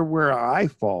even sure where I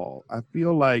fall. I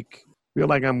feel like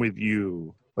I'm with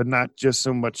you, but not just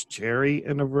so much Cherry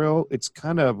and Avril. It's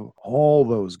kind of all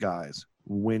those guys.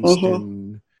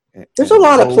 Winston. Mm-hmm. There's a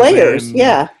lot of players,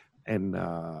 yeah. And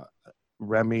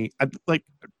Remy.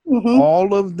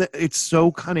 All of the. It's so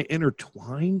kind of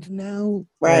intertwined now.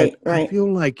 Right. I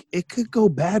feel like it could go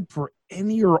bad for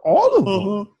any or all of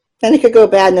them. And it could go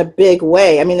bad in a big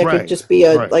way. I mean, there could just be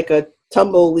like a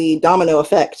tumbleweed domino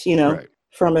effect, you know. Right.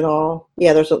 From it all.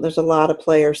 Yeah, there's a lot of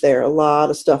players there, a lot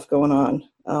of stuff going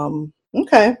on.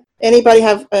 Okay. Anybody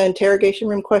have interrogation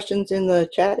room questions in the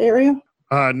chat area?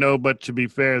 No, but to be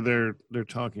fair, they're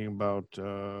talking about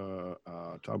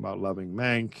loving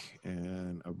Mank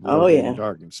and avoiding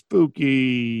dark and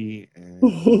spooky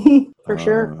and for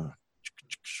sure.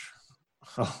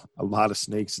 A lot of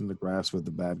snakes in the grass with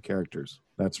the bad characters.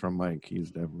 That's from Mike. He's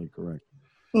definitely correct.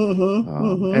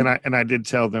 And I did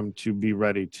tell them to be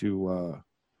ready to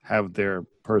have their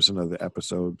person of the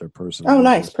episode, their person. Oh,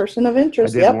 nice. Person of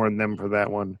interest. I did warn them for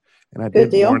that one. And I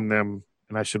did warn them,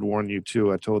 and I should warn you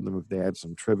too. I told them if they had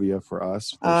some trivia for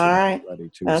us, they should be ready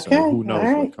too. Okay. So who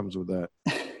knows what comes with that.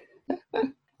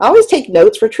 I always take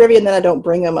notes for trivia and then I don't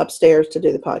bring them upstairs to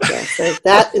do the podcast. So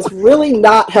that is really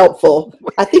not helpful.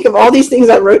 I think of all these things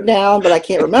I wrote down, but I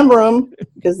can't remember them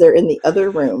because they're in the other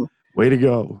room. Way to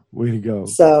go.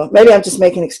 So maybe I'm just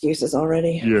making excuses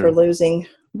already for losing.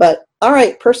 But all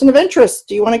right, person of interest.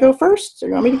 Do you want to go first? Or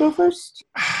you want me to go first?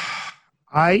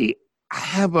 I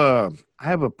have a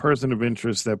person of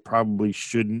interest that probably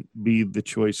shouldn't be the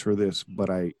choice for this, but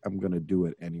I'm going to do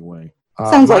it anyway.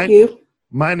 Sounds like you.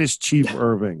 Mine is Chief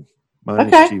Irving.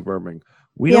 Is Chief Irving.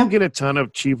 We don't get a ton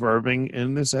of Chief Irving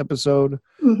in this episode,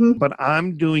 but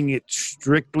I'm doing it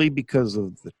strictly because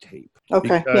of the tape.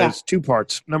 Okay. Because two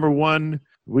parts. Number one,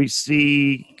 we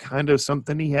see kind of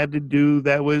something he had to do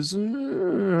that was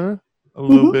a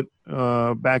little bit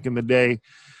back in the day.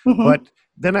 But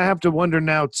then I have to wonder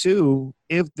now, too,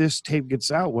 if this tape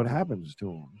gets out, what happens to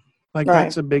him? Like,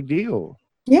 that's a big deal.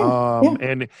 Yeah.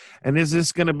 And is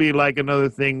this going to be like another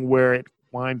thing where it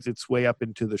winds its way up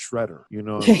into the shredder? You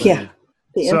know what I'm saying?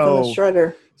 The infamous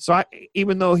shredder. So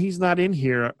even though he's not in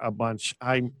here a bunch,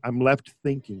 I'm left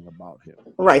thinking about him.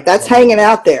 Right, that's hanging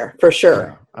out there for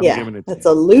sure. Yeah, that's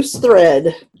a loose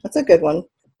thread. That's a good one.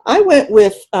 I went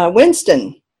with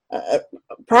Winston,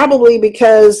 probably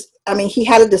because he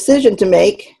had a decision to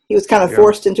make. He was kind of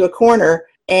forced into a corner,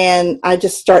 and I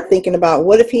just start thinking about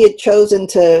what if he had chosen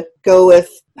to go with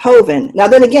Hovind. Now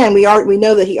then again, we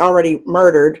know that he already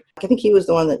murdered. I think he was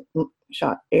the one that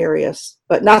shot Arius,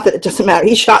 but not that it doesn't matter.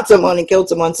 He shot someone and killed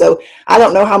someone, so I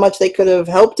don't know how much they could have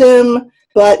helped him,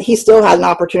 but he still had an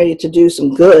opportunity to do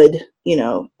some good,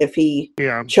 if he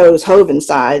chose Hovind's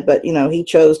side, but he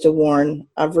chose to warn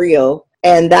Avril,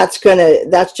 and that's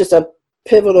just a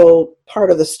pivotal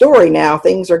part of the story now.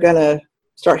 Things are gonna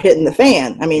start hitting the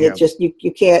fan. It's just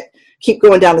you can't keep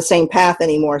going down the same path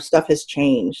anymore. Stuff has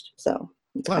changed. So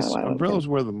plus Avril's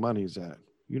where the money's at,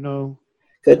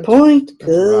 Good point.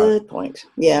 Good point.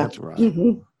 Yeah. That's right.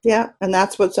 Mm-hmm. Yeah. And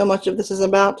that's what so much of this is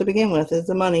about to begin with, is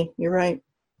the money. You're right.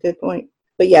 Good point.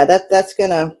 But yeah,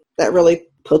 that really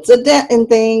puts a dent in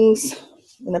things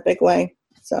in a big way.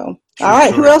 So, all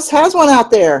right. Who else has one out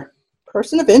there?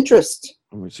 Person of interest.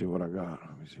 Let me see what I got.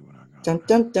 Dun,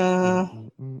 dun,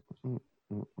 dun.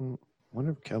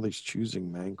 Wonder if Kelly's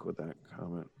choosing Mank with that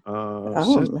comment.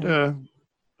 Sister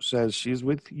says she's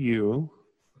with you.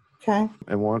 Okay.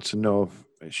 And wants to know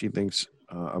if she thinks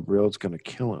Avril's going to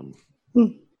kill him.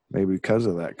 Maybe because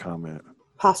of that comment.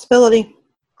 Possibility.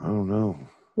 I don't know.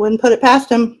 Wouldn't put it past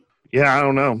him. Yeah, I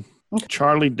don't know. Okay.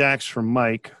 Charlie Dax from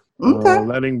Mike.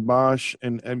 Letting Bosch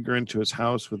and Edgar into his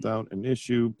house without an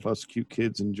issue, plus cute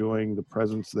kids enjoying the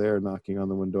presence there, knocking on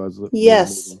the window.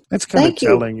 Yes. That's kind of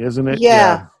telling, isn't it?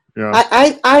 Yeah. Yeah.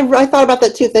 I thought about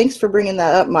that too. Thanks for bringing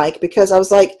that up, Mike, because I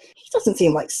was like, he doesn't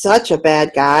seem like such a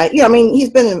bad guy. I mean, he's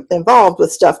been involved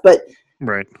with stuff, but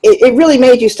right. It really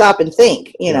made you stop and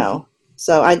think, know.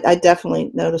 So I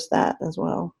definitely noticed that as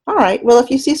well. All right. Well, if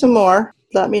you see some more,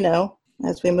 let me know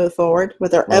as we move forward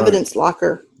with our evidence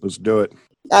locker. Let's do it.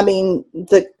 I mean,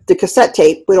 the cassette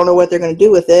tape, we don't know what they're going to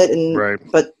do with it,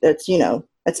 but it's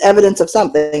it's evidence of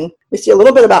something. We see a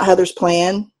little bit about Heather's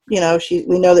plan. We know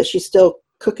that she's still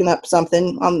cooking up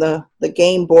something on the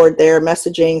game board there,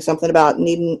 messaging something about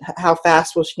how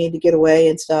fast will she need to get away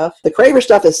and stuff. The Craver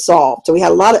stuff is solved. So we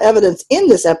had a lot of evidence in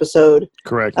this episode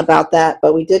about that,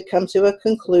 but we did come to a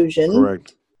conclusion.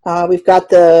 Correct. We've got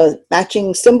the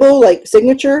matching symbol, like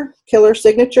killer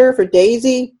signature for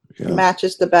Daisy. Yeah. It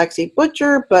matches the backseat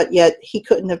butcher, but yet he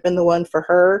couldn't have been the one for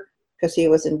her because he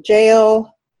was in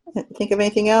jail. Think of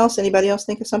anything else? Anybody else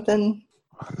think of something?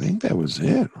 I think that was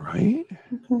it, right?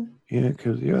 Okay. Yeah,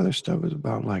 because the other stuff is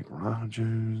about like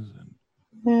Rogers.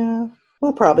 Yeah,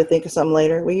 we'll probably think of some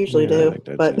later. We usually do,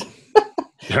 but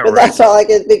but that's all I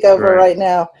can think of for right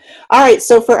now. All right,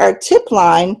 so for our tip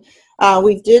line,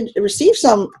 we did receive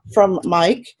some from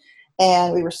Mike,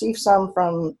 and we received some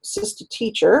from Sister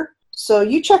Teacher. So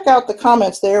you check out the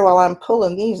comments there while I'm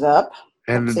pulling these up.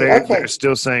 And they're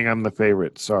still saying I'm the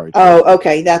favorite. Sorry. Oh,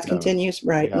 okay. That continues.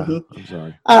 Right. Yeah, I'm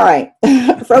sorry. All right.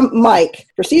 From Mike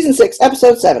for season 6,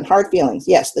 episode 7, Hard Feelings.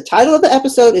 Yes, the title of the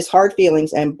episode is Hard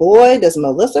Feelings, and boy, does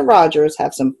Melissa Rogers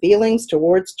have some feelings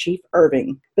towards Chief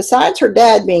Irving. Besides her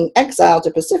dad being exiled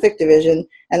to Pacific Division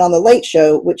and on The Late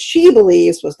Show, which she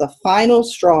believes was the final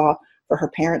straw for her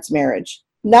parents' marriage,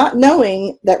 not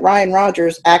knowing that Ryan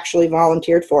Rogers actually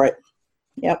volunteered for it.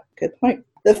 Yep, good point.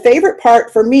 The favorite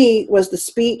part for me was the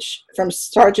speech from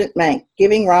Sergeant Mank,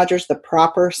 giving Rogers the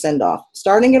proper send-off.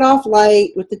 Starting it off light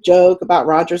with the joke about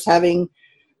Rogers having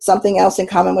something else in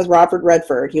common with Robert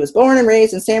Redford. He was born and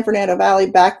raised in San Fernando Valley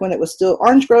back when it was still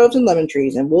orange groves and lemon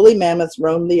trees and woolly mammoths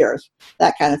roamed the earth.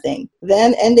 That kind of thing.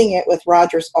 Then ending it with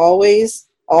Rogers always,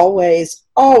 always,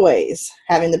 always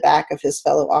having the back of his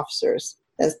fellow officers.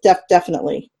 That's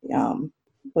definitely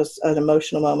was an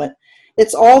emotional moment.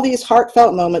 It's all these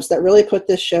heartfelt moments that really put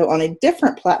this show on a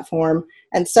different platform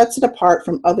and sets it apart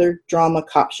from other drama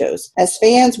cop shows. As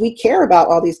fans, we care about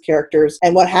all these characters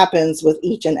and what happens with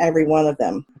each and every one of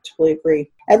them. I totally agree.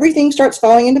 Everything starts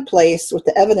falling into place with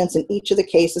the evidence in each of the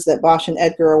cases that Bosch and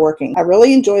Edgar are working. I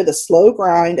really enjoy the slow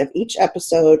grind of each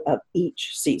episode of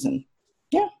each season.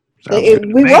 Yeah.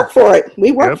 We work for it.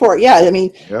 We work for it. Yeah. I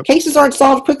mean, cases aren't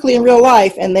solved quickly in real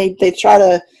life, and they try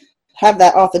to have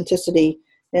that authenticity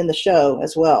in the show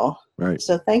as well. Right.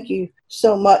 So thank you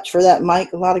so much for that,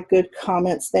 Mike. A lot of good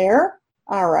comments there.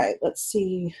 All right, let's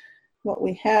see what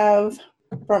we have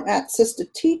from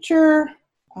 @SistaTeacher.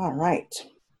 All right.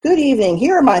 Good evening.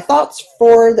 Here are my thoughts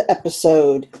for the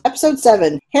episode. Episode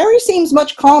 7. Harry seems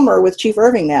much calmer with Chief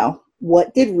Irving now.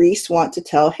 What did Reese want to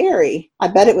tell Harry? I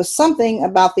bet it was something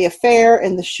about the affair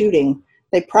and the shooting.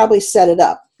 They probably set it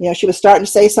up. She was starting to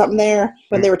say something there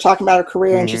when they were talking about her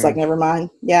career, and she's like, never mind.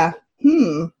 Yeah.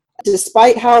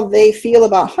 Despite how they feel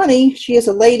about Honey, she is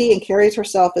a lady and carries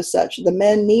herself as such. The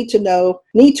men need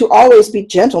to always be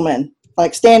gentlemen,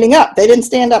 like standing up. They didn't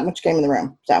stand up when she came in the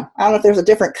room. So I don't know if there's a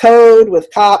different code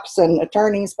with cops and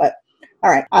attorneys, but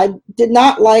all right. I did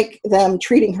not like them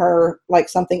treating her like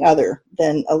something other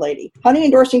than a lady. Honey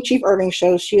endorsing Chief Irving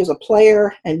shows she is a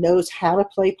player and knows how to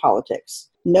play politics.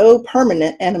 No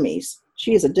permanent enemies.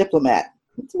 She is a diplomat.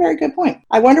 That's a very good point.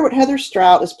 I wonder what Heather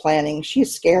Strout is planning. She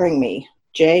is scaring me.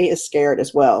 Jay is scared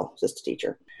as well, Sister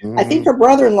Teacher. Mm-hmm. I think her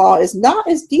brother-in-law is not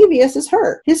as devious as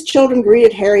her. His children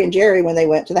greeted Harry and Jerry when they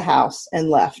went to the house and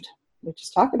left. We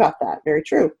just talked about that. Very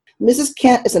true. Mrs.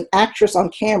 Kent is an actress on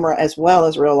camera as well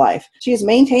as real life. She is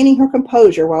maintaining her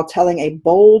composure while telling a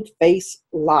bold-faced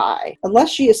lie, unless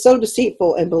she is so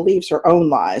deceitful and believes her own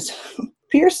lies.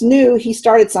 Pierce knew he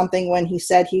started something when he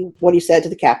said what he said to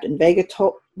the captain. Vega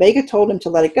told him to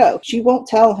let it go. She won't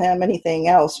tell him anything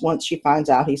else once she finds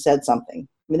out he said something.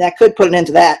 I mean, that could put an end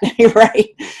to that,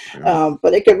 right? Yeah.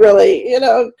 But it could really,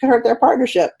 hurt their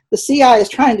partnership. The CI is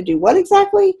trying to do what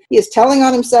exactly? He is telling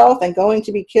on himself and going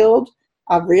to be killed.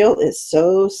 Avril is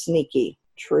so sneaky.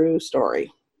 True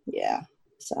story. Yeah.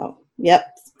 So,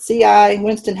 yep. CI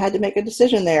Winston had to make a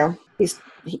decision there.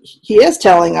 He is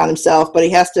telling on himself, but he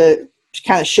has to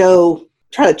kind of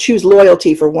try to choose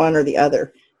loyalty for one or the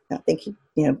other. I think he,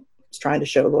 is trying to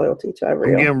show loyalty to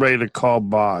Avril. I'm getting ready to call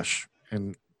Bosch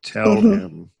and tell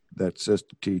him that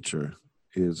Sister Teacher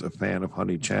is a fan of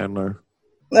Honey Chandler.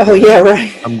 Oh, yeah,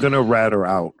 right. I'm going to rat her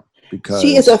out. because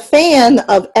she is a fan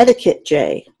of etiquette,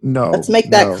 Jay. No. Let's make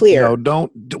that clear. No,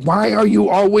 don't. Why are you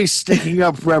always sticking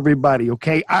up for everybody?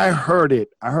 Okay, I heard it.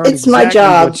 I heard It's exactly my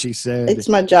job. what she said. It's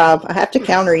my job. I have to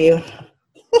counter you.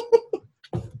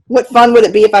 What fun would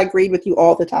it be if I agreed with you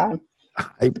all the time?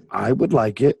 I would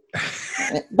like it.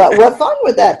 But what fun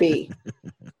would that be?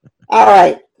 All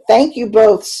right. Thank you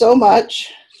both so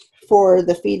much for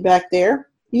the feedback there.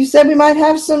 You said we might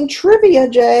have some trivia,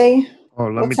 Jay. Oh,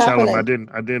 let What's me tell happening? them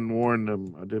I didn't warn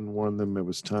them. I didn't warn them it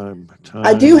was time.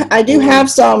 I do have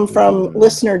some from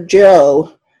listener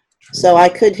Joe, so I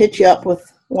could hit you up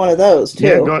with one of those too.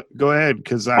 Yeah, go ahead,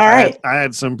 because I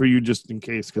had some for you just in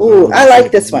case. Ooh, I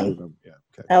like this one. Yeah,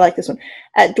 okay. I like this one.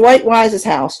 At Dwight Wise's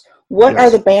house, what are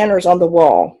the banners on the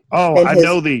wall? Oh, I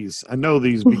know these. I know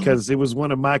these because it was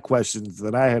one of my questions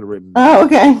that I had written. Oh,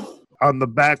 okay. On the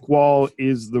back wall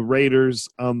is the Raiders.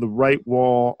 On the right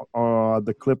wall are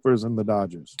the Clippers and the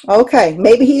Dodgers. Okay.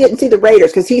 Maybe he didn't see the Raiders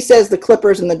because he says the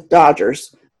Clippers and the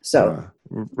Dodgers. So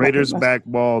Raiders back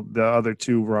wall, the other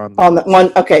two were on the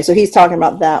one. Okay, so he's talking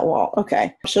about that wall.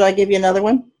 Okay. Should I give you another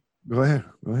one? Go ahead.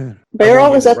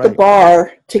 Beryl is at the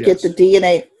bar to get the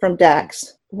DNA from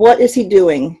Dax. What is he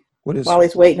doing while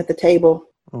he's waiting at the table?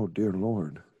 Oh, dear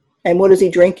Lord. And what is he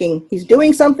drinking? He's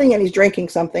doing something and he's drinking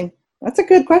something. That's a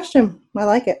good question. I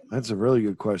like it. That's a really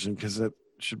good question because it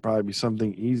should probably be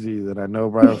something easy that I know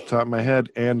right off the top of my head,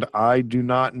 and I do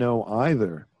not know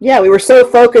either. Yeah, we were so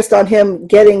focused on him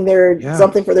getting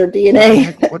something for their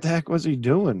DNA. What the heck was he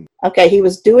doing? Okay, he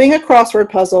was doing a crossword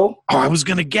puzzle. Oh, I was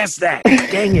going to guess that.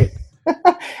 Dang it.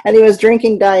 And he was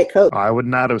drinking Diet Coke. I would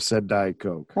not have said Diet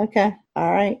Coke. Okay,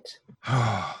 all right.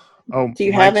 Oh, do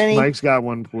you have any? Mike's got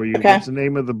one for you. Okay. What's the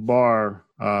name of the bar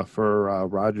for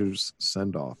Rogers'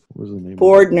 send-off? What was the name?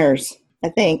 Bordner's, I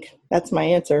think. That's my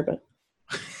answer, but.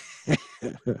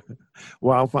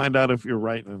 Well, I'll find out if you're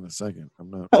right in a second.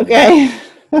 I'm not. Okay.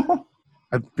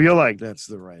 I feel like that's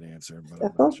the right answer. But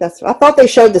I thought they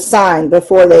showed the sign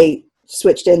before they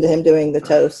switched into him doing the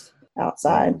toast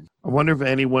outside. I wonder if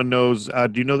anyone knows.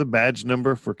 Do you know the badge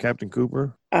number for Captain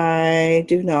Cooper? I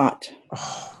do not.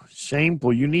 Oh,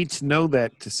 shameful. You need to know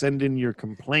that to send in your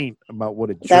complaint about what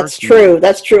a jerk. That's true.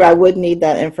 That's true. I would need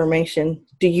that information.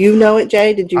 Do you know it,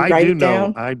 Jay? Did you write it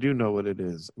down? I do know what it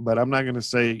is, but I'm not going to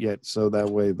say it yet. So that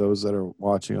way, those that are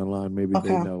watching online, maybe they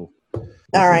know.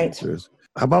 All right.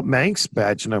 How about Manx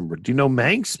badge number? Do you know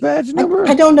Manx badge number?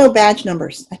 I don't know badge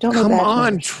numbers. I don't know. Come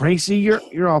on, Tracy.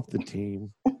 You're off the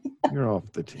team. You're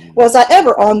off the team. Was I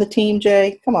ever on the team,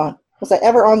 Jay? Come on. Was I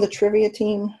ever on the trivia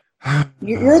team?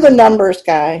 You're the numbers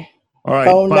guy. All right.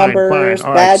 Phone numbers,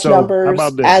 badge numbers,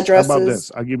 addresses. How about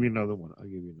this? I'll give you another one.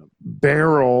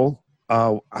 Beryl,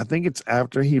 I think it's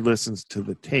after he listens to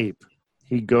the tape,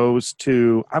 he goes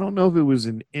to, I don't know if it was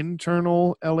an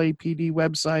internal LAPD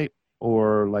website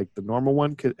or like the normal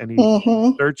one, and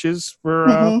he searches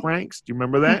for Franks. Do you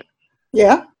remember that?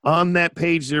 Yeah. On that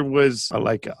page, there was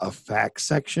a fact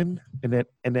section, and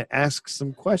it asks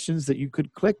some questions that you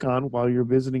could click on while you're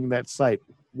visiting that site.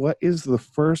 What is the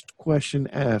first question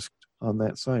asked on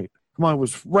that site? Come on, it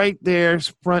was right there,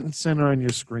 front and center on your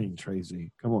screen,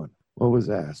 Tracy. Come on. What was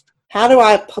asked? How do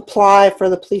I apply for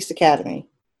the police academy?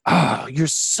 Oh, you're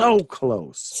so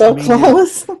close.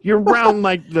 Close? You're around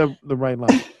like the right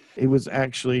line. It was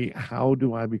actually, how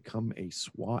do I become a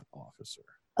SWAT officer?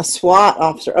 A SWAT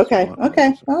officer. Okay.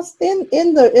 Okay. I was in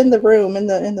the room, in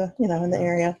the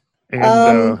area.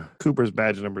 And Cooper's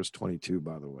badge number is 22,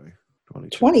 by the way.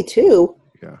 22?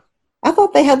 Yeah. I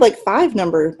thought they had like 5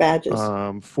 number badges.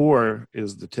 4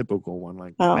 is the typical one,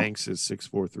 like Banks is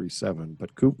 6437.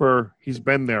 But Cooper, he's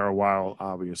been there a while,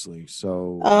 obviously.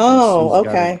 So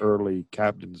he's got an early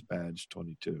captain's badge,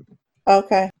 22.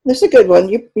 Okay. This is a good one.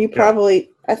 You probably,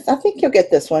 I think you'll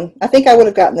get this one. I think I would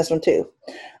have gotten this one too.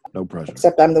 No pressure.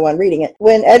 Except I'm the one reading it.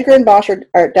 When Edgar and Bosch are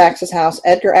at Dax's house,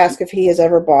 Edgar asks if he has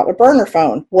ever bought a burner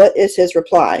phone. What is his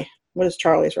reply? What is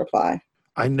Charlie's reply?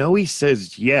 I know he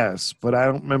says yes, but I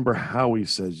don't remember how he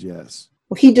says yes.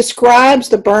 Well, he describes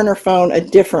the burner phone a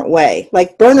different way.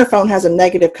 Like burner phone has a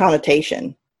negative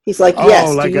connotation. He's like, yes.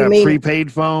 Oh, like do you a mean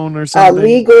prepaid phone or something? A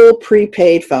legal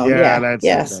prepaid phone. Yeah, that's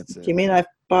yes. It. Do you mean I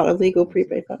bought a legal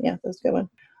prepaid phone? Yeah, that's a good one.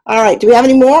 All right. Do we have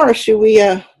any more, or should we?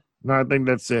 No, I think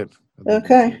that's it.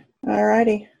 Okay. All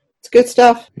righty. It's good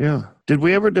stuff. Yeah. Did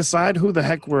we ever decide who the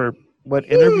heck what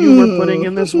interview we're putting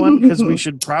in this one? Because we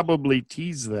should probably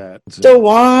tease that.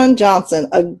 DeJuan Johnson,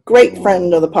 a great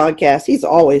friend of the podcast. He's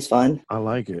always fun. I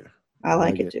like it. I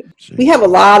like it too. Jeez. We have a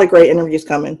lot of great interviews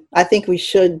coming. I think we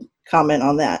should comment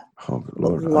on that. Oh, good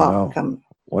Lord.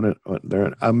 They're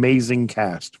an amazing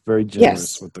cast. Very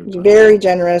generous with their time. Very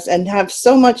generous and have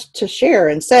so much to share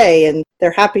and say. And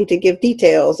they're happy to give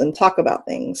details and talk about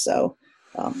things. So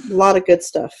a lot of good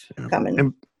stuff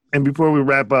coming. And before we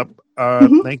wrap up,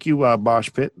 thank you,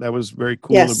 Bosch Pit. That was very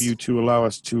cool of you to allow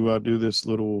us to do this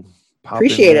little pop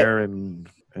Appreciate in there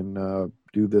and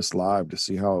do this live to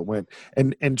see how it went.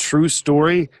 And true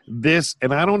story, this,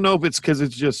 and I don't know if it's because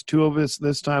it's just two of us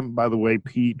this time. By the way,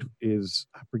 Pete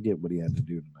I forget what he had to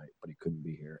do tonight, but he couldn't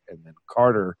be here. And then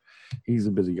Carter, he's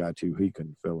a busy guy too. He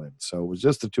couldn't fill in. So it was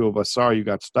just the two of us. Sorry you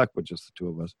got stuck with just the two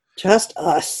of us. Just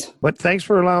us. But thanks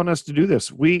for allowing us to do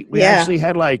this. We actually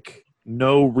had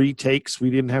no retakes. We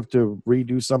didn't have to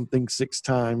redo something 6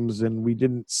 times, and we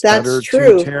didn't stutter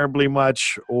too terribly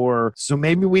much. So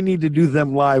maybe we need to do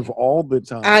them live all the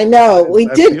time. I know. We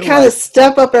did kind of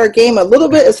step up our game a little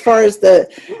bit as far as the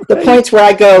points where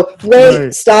I go,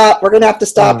 wait, stop. We're going to have to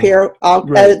stop here. I'll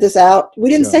edit this out.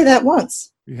 We didn't say that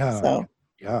once. Yeah. So.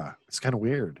 Yeah. It's kind of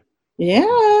weird. Yeah.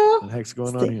 What the heck's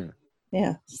going on here?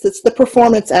 Yeah. It's the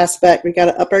performance aspect. We got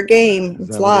to up our game.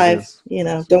 It's live.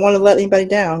 Don't want to let anybody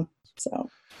down. So,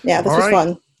 yeah, this was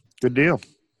fun. Good deal.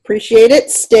 Appreciate it.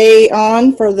 Stay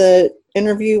on for the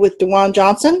interview with DeJuan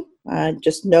Johnson. I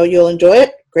just know you'll enjoy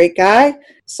it. Great guy.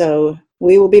 So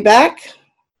we will be back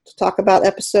to talk about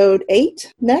episode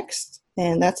 8 next.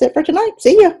 And that's it for tonight.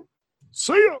 See ya.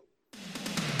 See ya.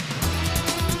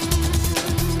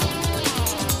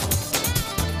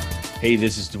 Hey,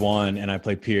 this is DeJuan, and I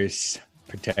play Pierce,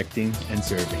 protecting and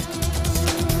serving.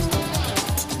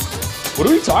 What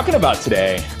are we talking about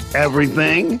today?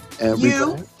 Everything.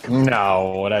 You?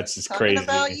 No, that's just talking crazy.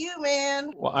 About you,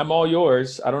 man. Well, I'm all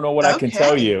yours. I don't know what I can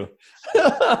tell you.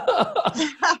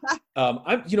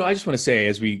 I just want to say,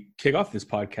 as we kick off this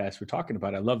podcast, we're talking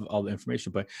about, I love all the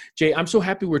information, but Jay, I'm so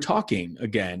happy we're talking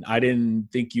again. I didn't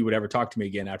think you would ever talk to me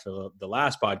again after the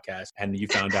last podcast, and you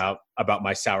found out about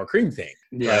my sour cream thing.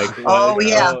 Yeah. You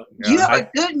have a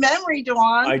good memory,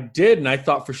 DeJuan. I did, and I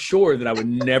thought for sure that I would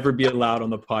never be allowed on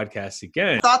the podcast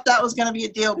again. I thought that was going to be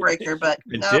a deal breaker, but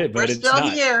we're still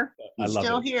here. I love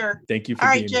still it. Here. Thank you for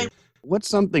being Jay. here. What's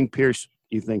something Pierce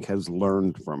you think has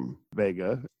learned from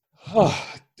Vega?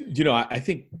 I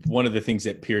think one of the things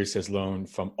that Pierce has learned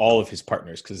from all of his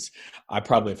partners, because I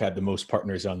probably have had the most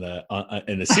partners in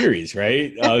the series,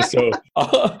 right? So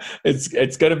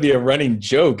it's going to be a running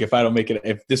joke if I don't make it.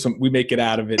 If we make it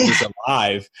out of it this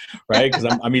alive, right?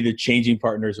 Because I'm either changing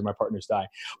partners or my partners die.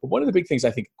 But one of the big things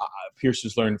I think Pierce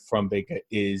has learned from Vega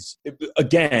is,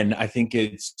 again, I think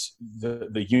it's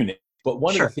the unit. But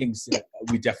one of the things that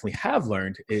we definitely have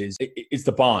learned is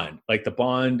the bond, like the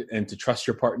bond, and to trust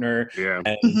your partner,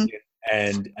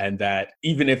 and that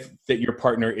even if that your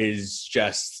partner is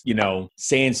just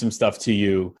saying some stuff to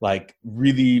you, like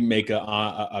really make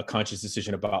a conscious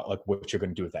decision about like what you're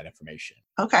going to do with that information.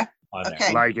 Okay.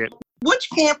 Like it. Which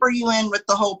camp are you in with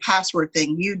the whole password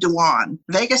thing? You, DeJuan.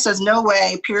 Vega says no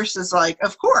way. Pierce is like,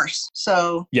 of course.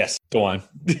 So yes, DeJuan.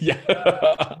 Yeah.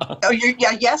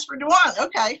 Yes for DeJuan.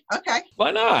 Okay.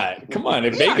 Why not? Come on.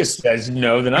 If Vega says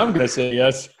no, then I'm going to say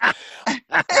yes.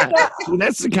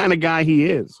 That's the kind of guy he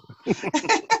is.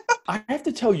 I have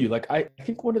to tell you, like, I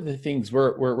think one of the things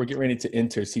we're getting ready to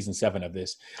enter season 7 of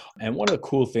this. And one of the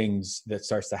cool things that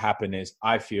starts to happen is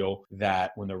I feel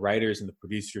that when the writers and the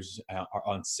producers are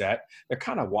on set, they're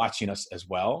kind of watching us as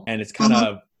well. And it's kind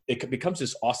of, it becomes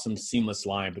this awesome seamless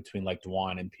line between like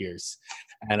DeJuan and Pierce.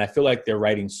 And I feel like they're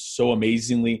writing so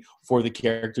amazingly for the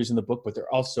characters in the book, but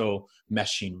they're also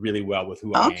meshing really well with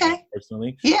who I am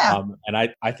personally. Yeah.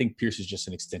 And I think Pierce is just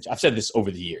an extension. I've said this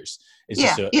over the years. It's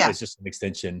just an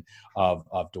extension of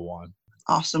DeJuan.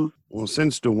 Awesome. Well,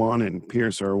 since DeJuan and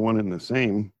Pierce are one and the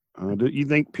same, do you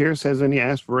think Pierce has any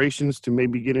aspirations to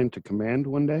maybe get into command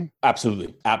one day?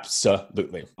 Absolutely.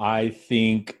 I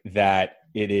think that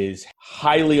it is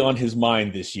highly on his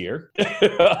mind this year,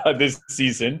 this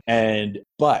season.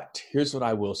 But here's what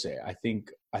I will say. I think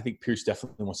Pierce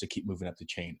definitely wants to keep moving up the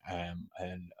chain.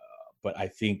 But I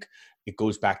think it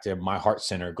goes back to my heart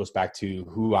center. It goes back to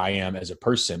who I am as a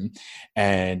person.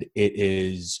 And it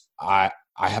is, I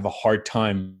have a hard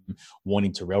time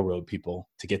wanting to railroad people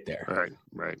to get there.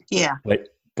 Right. Yeah.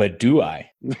 But do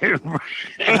I? Okay.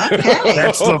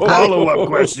 That's the follow-up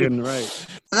question, right?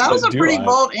 That was a pretty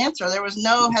bold answer. There was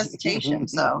no hesitation.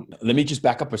 So let me just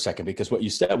back up a second, because what you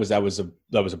said was that was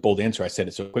a bold answer. I said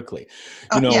it so quickly.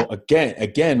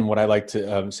 Again, what I like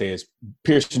to say is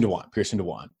Pierce and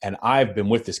DeJuan. And I've been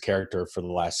with this character for the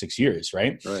last 6 years,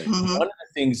 right? Mm-hmm. One of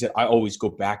the things that I always go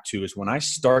back to is when I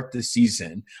start the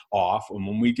season off, and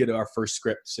when we get our first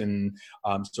scripts, and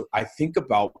so I think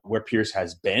about where Pierce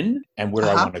has been and where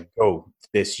I want to go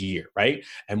this year, right?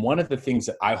 And one of the things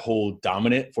that I hold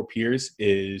dominant for Pierce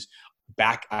is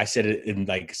back, I said it in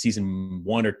like season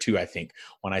 1 or 2, I think,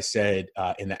 when I said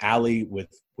in the alley with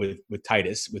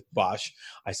Titus, with Bosch,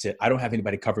 I said, I don't have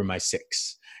anybody covering my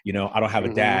 6. You know, I don't have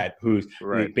a dad who's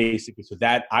basically, so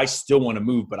that I still want to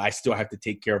move, but I still have to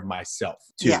take care of myself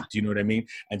too. Yeah. Do you know what I mean?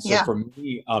 And so for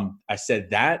me, I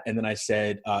said that. And then I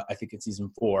said, I think in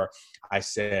season 4, I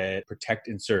said, protect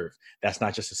and serve. That's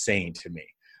not just a saying to me.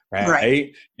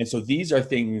 Right. And so these are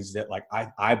things that like,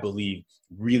 I believe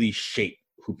really shape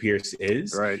who Pierce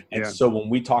is. Right. And so when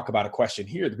we talk about a question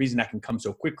here, the reason that can come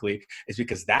so quickly is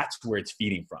because that's where it's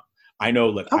feeding from. I know,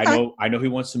 like, I know he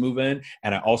wants to move in.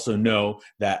 And I also know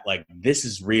that like, this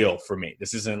is real for me.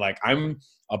 This isn't like, I'm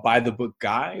a by the book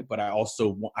guy, but I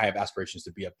have aspirations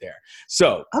to be up there.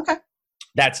 So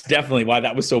that's definitely why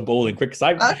that was so bold and quick.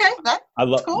 I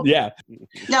love, cool. Yeah.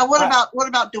 Now, what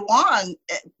about DeJuan?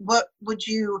 What would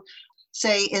you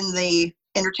say in the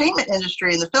entertainment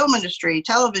industry, in the film industry,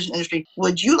 television industry?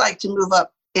 Would you like to move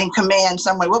up in command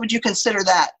some way? What would you consider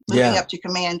that, moving up to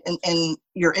command in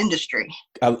your industry?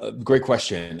 Great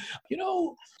question. You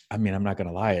know, I mean, I'm not going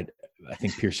to lie. I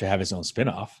think Pierce should have his own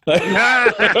spinoff. Hey,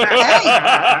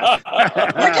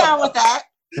 we're down with that.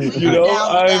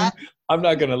 I'm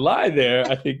not going to lie there.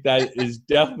 I think that is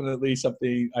definitely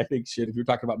something I think if you're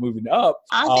talking about moving up.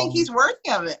 I think he's worthy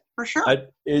of it for sure. I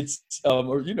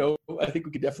think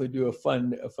we could definitely do a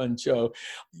fun show.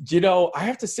 You know, I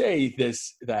have to say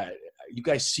this, that you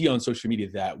guys see on social media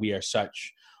that we are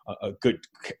such a good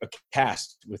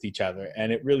cast with each other,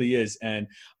 and it really is. And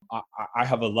I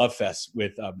have a love fest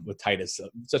with Titus,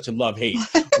 such a love-hate,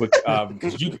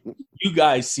 because you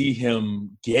guys see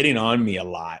him getting on me a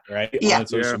lot, right? On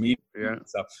social media and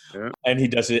stuff. Yeah. And he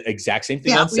does the exact same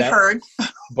thing on set. We've heard.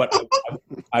 But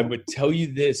I would tell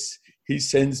you this, he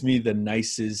sends me the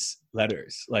nicest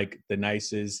letters, like the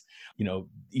nicest,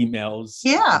 emails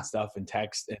and stuff and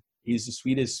text. And he's the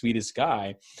sweetest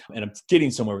guy. And I'm getting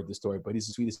somewhere with the story, but he's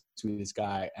the sweetest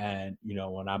guy. And,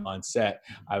 when I'm on set,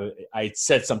 I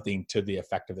said something to the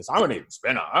effect of this: I'm going to need a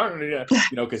spin-off.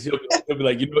 Because he'll be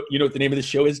like, you know what the name of the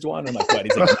show is, DeJuan? I'm like, what?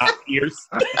 He's like, not Pierce.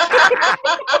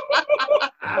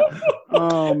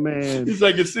 Oh man. He's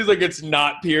like, it's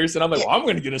not Pierce. And I'm like, well, I'm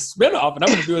going to get a spinoff, and I'm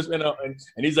going to do a spinoff.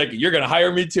 And he's like, you're going to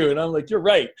hire me too. And I'm like, you're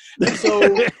right. And so,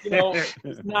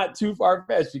 it's not too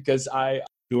far-fetched, because I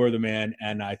adore the man,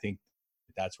 and I think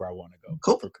that's where I want to go.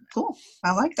 Cool.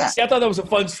 I like that. See, I thought that was a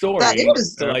fun story. That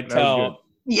is. To tell.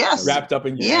 Yes. Wrapped up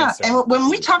in your answer. And when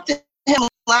we talked to him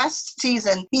last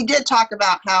season, he did talk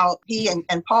about how he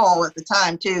and Paul at the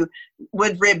time too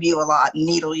would rib you a lot and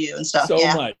needle you and stuff. So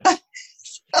much.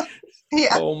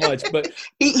 So much. But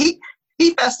he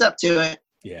fessed up to it.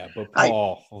 Yeah, but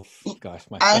Paul,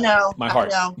 my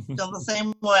heart. I know. Feel the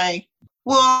same way.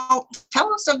 Well,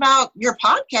 tell us about your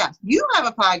podcast. You have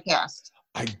a podcast.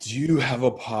 I do have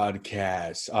a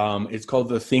podcast. It's called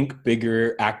the Think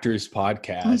Bigger Actors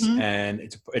Podcast, and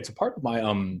it's a part of my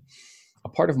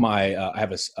I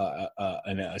have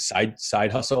a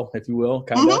side hustle, if you will,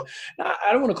 kind of.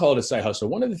 I don't want to call it a side hustle.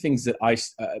 One of the things that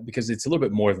because it's a little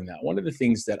bit more than that. One of the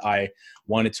things that I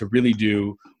wanted to really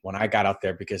do when I got out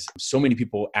there, because so many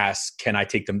people ask, can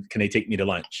they take me to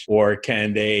lunch, or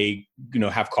can they,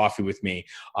 have coffee with me?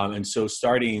 And so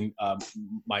starting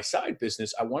my side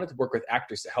business, I wanted to work with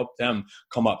actors to help them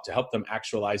come up, to help them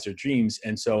actualize their dreams.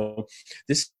 And so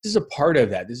this is a part of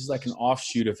that. This is like an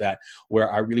offshoot of that,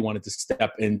 where I really wanted to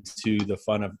step into the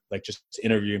fun of like just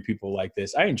interviewing people like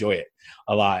this. I enjoy it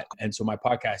a lot. And so my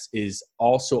podcast is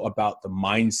also about the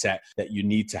mindset that you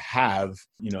need to have,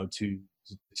 to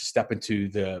step into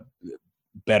the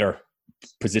better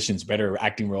positions, better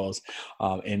acting roles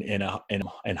in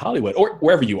Hollywood or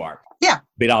wherever you are. Yeah.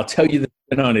 But I'll tell you the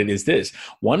thing on it is this.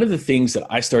 One of the things that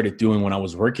I started doing when I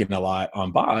was working a lot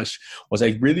on Bosch was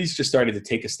I really just started to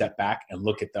take a step back and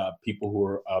look at the people who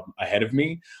were ahead of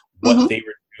me, what they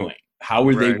were doing. How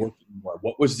were they working more?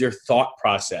 What was their thought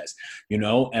process?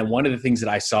 And one of the things that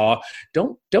I saw,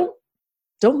 don't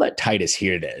let Titus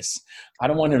hear this. I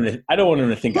don't want him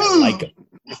to think I like him.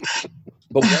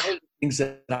 But one of the things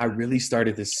that I really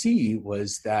started to see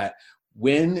was that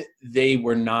when they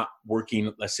were not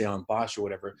working, let's say on Bosch or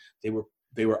whatever, they were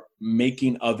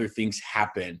making other things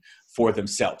happen for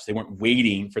themselves. They weren't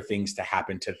waiting for things to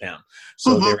happen to them.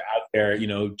 So they're out there,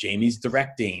 Jamie's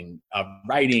directing,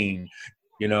 writing,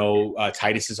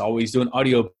 Titus is always doing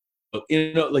audio,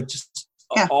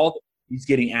 all he's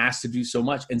getting asked to do so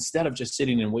much instead of just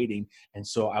sitting and waiting. And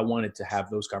so I wanted to have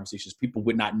those conversations. People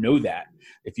would not know that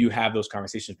if you have those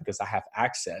conversations, because I have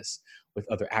access with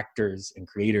other actors and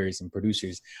creators and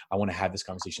producers. I want to have this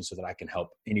conversation so that I can help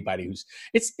anybody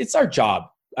it's our job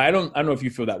I don't know if you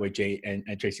feel that way, Jay and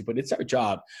Tracy, but it's our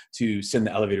job to send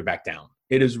the elevator back down.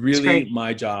 It is really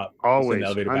my job always to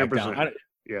send the elevator 100%. back down.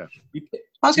 Yeah.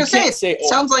 I was going to say, it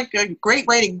sounds like a great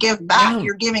way to give back. Yeah.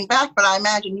 You're giving back, but I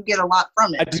imagine you get a lot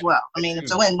from it as well. I mean,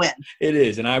 it's a win-win. It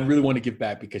is. And I really want to give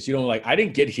back because, I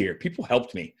didn't get here. People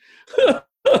helped me.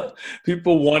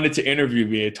 People wanted to interview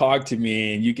me and talk to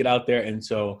me, and you get out there. And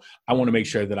so I want to make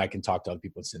sure that I can talk to other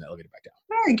people and send the elevator back down.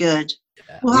 Very good.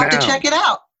 Yeah. We'll have to check it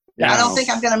out. I don't think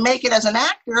I'm going to make it as an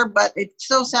actor, but it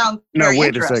still sounds very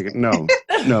wait a second. No.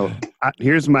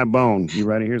 Here's my bone. You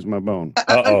ready? Here's my bone.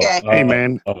 Okay. Hey,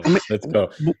 man. Let's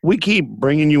go. We keep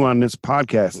bringing you on this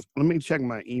podcast. Let me check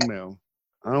my email.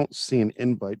 I don't see an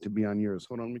invite to be on yours.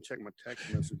 Hold on. Let me check my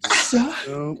text messages.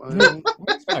 No, I don't.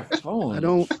 Where's my phone? I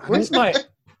don't. Where's my...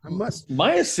 I must.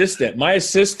 My assistant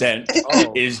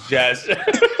is just...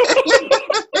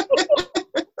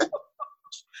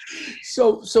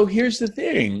 So here's the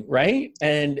thing, right?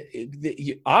 And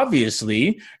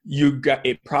obviously,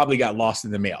 it probably got lost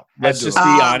in the mail. Let's just be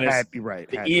honest. Right.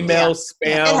 The email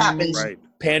spam,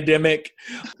 pandemic.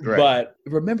 Right. But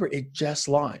remember, it just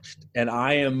launched, and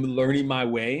I am learning my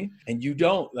way. And you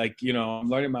don't, I'm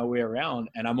learning my way around,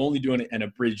 and I'm only doing it in a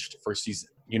abridged first season.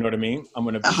 You know what I mean? I'm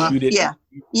going to shoot it.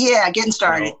 Yeah, getting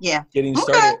started. Getting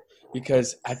started.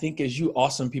 Because I think, as you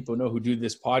awesome people know who do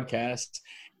this podcast,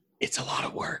 it's a lot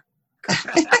of work.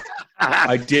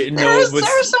 I didn't know it was.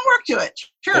 There's some work to it.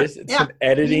 Sure. Some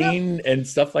editing and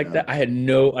stuff like that. I had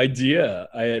no idea.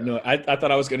 I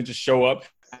thought I was going to just show up,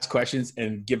 ask questions,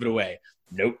 and give it away.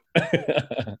 Nope.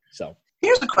 So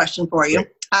here's a question for you.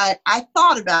 I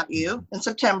thought about you in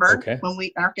September when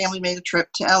our family made a trip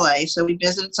to LA. So we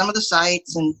visited some of the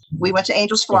sites and we went to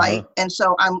Angel's Flight. And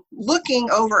so I'm looking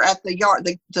over at the yard,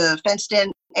 the fenced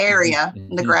in area,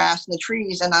 and the grass and the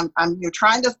trees, and you're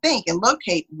trying to think and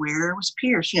locate where was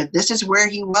Pierce. This is where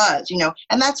he was.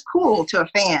 And that's cool to a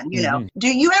fan. Do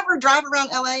you ever drive around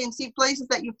LA and see places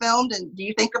that you filmed, and do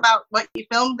you think about what you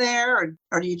filmed there,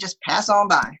 or do you just pass on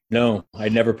by? No, I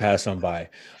never pass on by.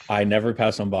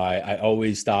 I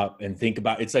always stop and think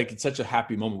about. It's such a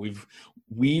happy moment.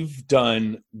 We've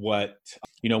done what,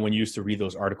 when you used to read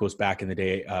those articles back in the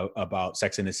day about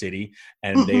Sex and the City,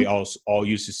 and they all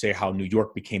used to say how New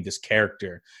York became this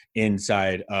character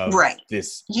inside of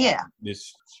this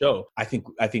show. I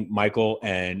think Michael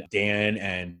and Dan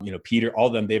and Peter, all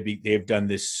of them, they've done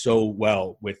this so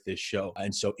well with this show.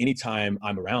 And so anytime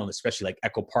I'm around, especially like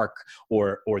Echo Park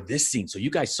or this scene, so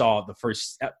you guys saw the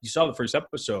first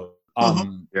episode.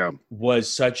 Was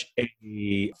such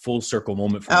a full circle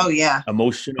moment for me.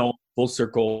 Emotional full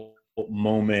circle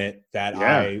moment that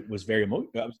I was very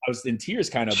emotional. I was in tears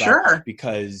kind of about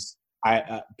because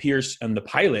Pierce and the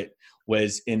pilot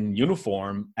was in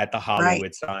uniform at the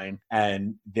Hollywood sign,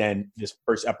 and then this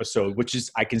first episode, which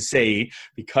is I can say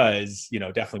because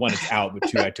definitely one, it's out, but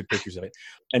two, I took pictures of it.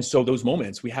 And so those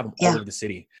moments, we have them all over the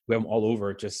city. We have them all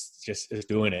over just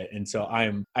doing it. And so I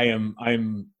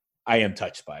am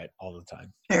touched by it all the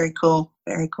time. Very cool.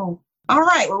 Very cool. All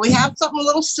right. Well, we have something a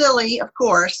little silly, of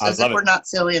course, as if we're not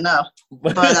silly enough.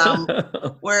 But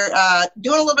we're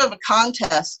doing a little bit of a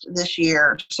contest this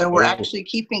year. So we're actually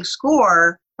keeping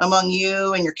score among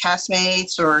you and your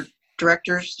castmates or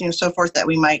directors, so forth, that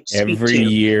we might speak to. Every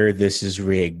year this is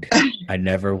rigged. I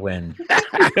never win.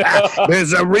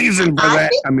 There's a reason for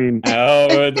that. I mean,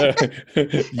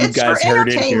 you guys heard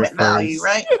it here first. Value,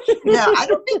 right? No, I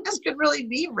don't think this could really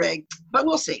be rigged, but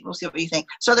we'll see. We'll see what you think.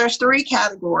 So there's 3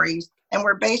 categories, and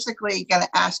we're basically going to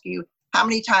ask you, how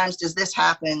many times does this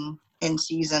happen in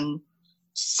season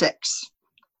 6?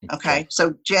 Okay.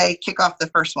 So Jay, kick off the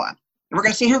first one. We're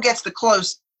going to see who gets the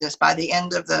closest by the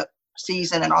end of the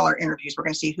season and all our interviews. We're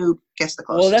going to see who gets the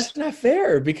closest. Well, that's not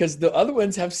fair because the other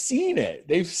ones have seen it.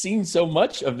 They've seen so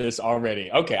much of this already.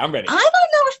 Okay, I'm ready. I don't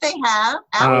know if they have.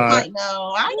 Alan might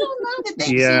know. I don't know that they've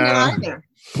seen it either.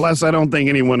 Plus, I don't think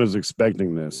anyone is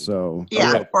expecting this. So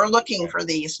we're looking for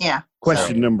these. Yeah.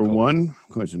 Question number one.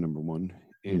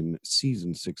 In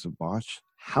season 6 of Bosch,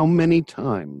 how many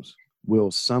times will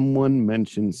someone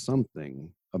mention something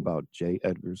about J.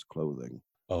 Edgar's clothing?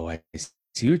 Oh, I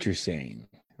see what you're saying.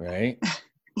 Right?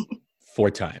 4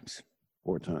 times.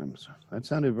 4 times. That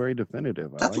sounded very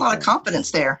definitive. That's a lot of confidence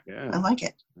there. Yeah. I like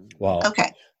it. Well,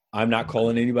 okay. I'm not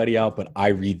calling anybody out, but I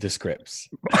read the scripts.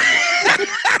 I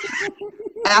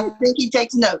think he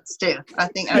takes notes too. I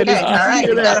think, okay, all right.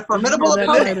 We've got a formidable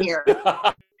opponent here.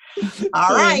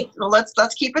 All right. Well,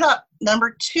 let's keep it up.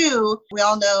 Number 2, we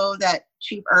all know that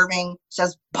Chief Irving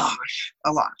says Bosch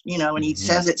a lot, and he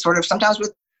says it sort of sometimes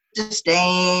with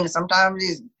disdain. Sometimes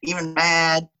he's even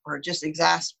mad or just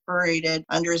exasperated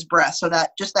under his breath. So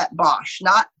that just that Bosch,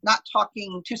 not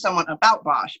talking to someone about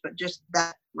Bosch, but just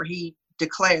that where he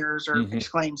declares or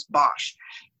exclaims Bosch.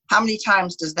 How many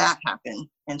times does that happen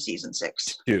in season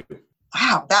 6? 2.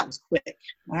 Wow, that was quick.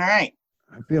 All right.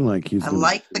 I feel like he's. I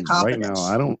like the confidence.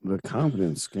 Right now, the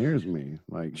confidence scares me.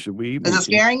 Like, should we? Is it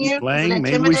scaring you? Playing?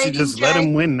 Maybe we should just let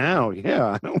him win now.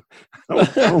 Yeah, I don't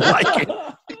like it.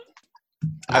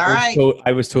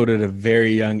 I was told at a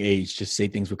very young age, just say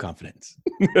things with confidence.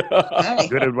 Hey,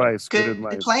 good advice. Good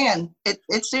advice. Good plan.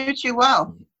 It suits you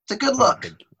well. It's a good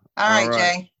look. All right,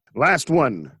 Jay. Last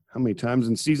one. How many times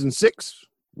in season 6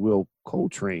 will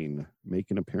Coltrane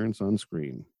make an appearance on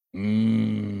screen?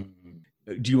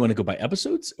 Do you want to go by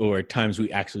episodes or times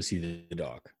we actually see the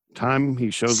dog? Time he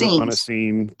shows up on a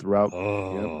scene throughout.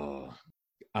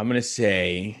 I'm going to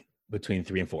say between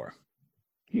 3 and 4.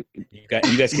 You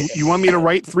guys you want me to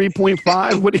write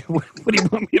 3.5? What do you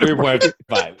want me to write?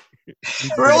 3.5.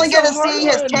 We're only going to see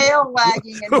his tail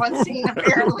wagging in one scene,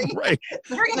 apparently. Right.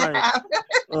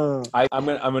 3.5. I'm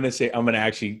going to say I'm going to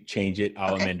actually change it.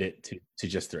 I'll amend it to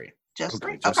just 3. Just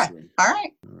 3. Okay. All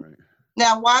right.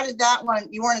 Now, why did that one?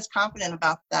 You weren't as confident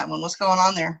about that one. What's going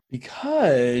on there?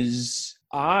 Because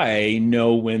I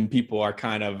know when people are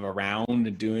kind of around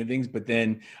and doing things, but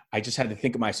then I just had to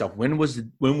think of myself. When was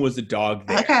the dog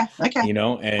there? Okay. You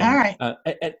know, and all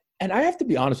right. And I have to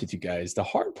be honest with you guys. The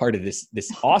hard part of this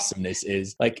awesomeness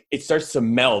is like it starts to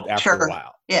meld after a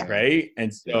while. Yeah. Right.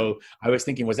 And so I was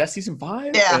thinking, was that season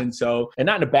 5? Yeah. And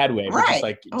not in a bad way. Right. But just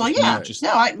like, well, yeah.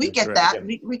 We get that.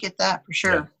 Yeah. We get that for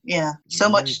sure. Yeah. So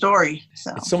much story.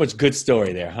 So. It's so much good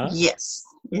story there, huh? Yes,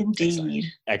 indeed.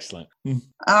 Excellent.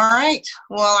 All right.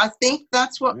 Well, I think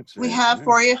that's what we have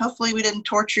for you. Hopefully we didn't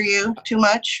torture you too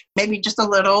much. Maybe just a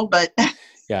little, but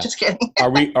yeah. Just kidding. Are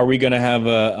we going to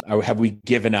have we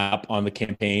given up on the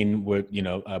campaign with,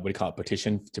 what do you call it,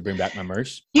 petition to bring back my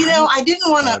merch? I didn't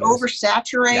want to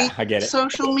oversaturate I get it.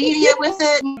 social media with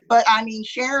it, but I mean,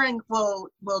 Sharon will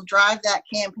drive that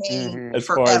campaign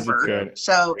forever.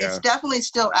 So it's definitely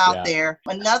still out there.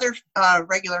 Another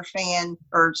regular fan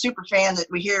or super fan that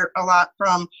we hear a lot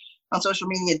from on social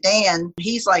media, Dan,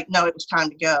 he's like, no, it was time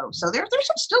to go. So there's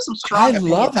still some strong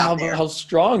opinions out there. how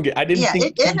strong. I didn't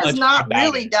think it has not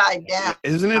really died down.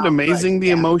 Isn't it amazing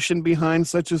the emotion behind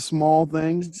such a small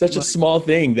thing? Such a small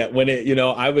thing that when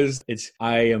it,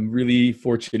 I am really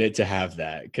fortunate to have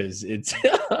that because it's.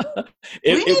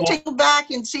 We need to go back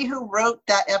and see who wrote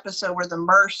that episode where the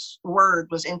Merce word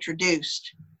was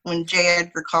introduced when J.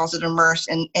 Edgar calls it a Merce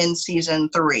in season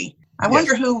 3. I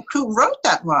wonder who wrote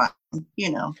that line.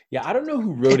 Yeah, I don't know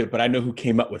who wrote it, but I know who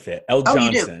came up with it. L.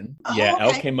 Johnson.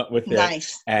 L came up with it.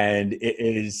 Nice. And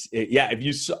if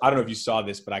you saw, I don't know if you saw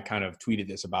this, but I kind of tweeted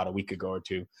this about a week ago or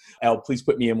two. L, please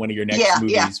put me in one of your next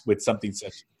movies with something so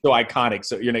iconic.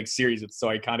 So your next series is so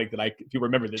iconic that if you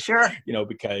remember this, sure.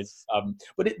 Because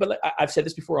but I've said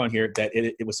this before on here that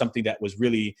it was something that was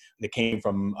really that came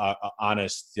from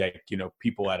honest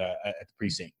people at the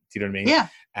precinct. Do you know what I mean? Yeah.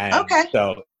 And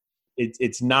so.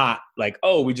 It's not like,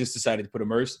 we just decided to put a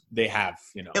Merce. They have,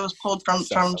 It was pulled from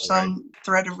some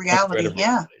thread of reality.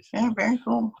 Yeah, very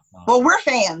cool. Well, we're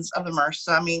fans of the Merce.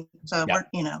 So, we're,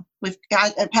 we've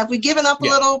got. Have we given up a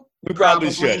little? We probably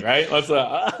should, right? Let's.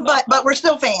 But we're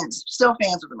still fans of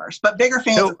the Merce, but bigger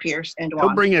fans of Pierce and Dwan.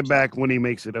 He'll bring it back when he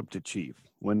makes it up to Chief.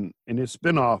 When in his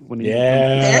spinoff,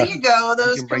 there you go,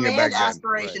 those command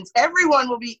aspirations. Right. Everyone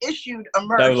will be issued a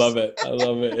Merce. I love it.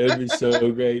 It'd be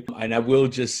so great. And I will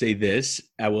just say this.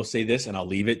 And I'll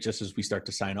leave it just as we start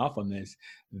to sign off on this.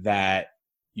 That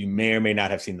you may or may not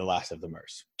have seen the last of the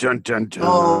Merce. Dun, dun, dun.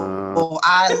 Oh,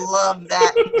 I love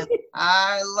that.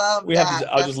 I love that.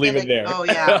 I'll just leave it there. Oh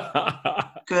yeah,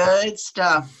 good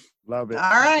stuff. Love it. All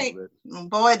right,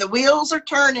 boy, the wheels are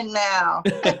turning now.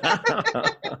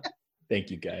 Thank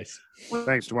you, guys.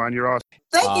 Thanks, Dwan. You're awesome.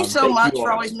 Thank you so much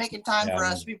for always making time for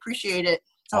us. We appreciate it.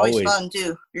 It's always fun,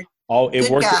 too. You're a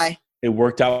good guy. It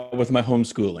worked out with my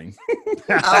homeschooling.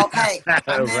 Okay.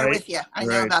 I'm there with you. I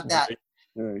know about that.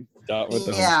 Right. With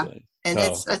the homeschooling. And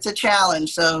it's a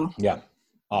challenge. So yeah.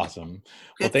 Awesome.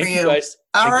 Good thank for you guys.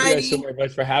 All right. Thank you guys so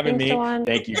much for having me.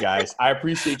 Thank you, guys. I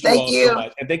appreciate you all so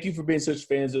much. And thank you for being such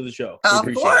fans of the show.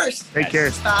 Of course. Take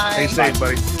care. Bye. Stay safe,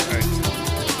 buddy. All right.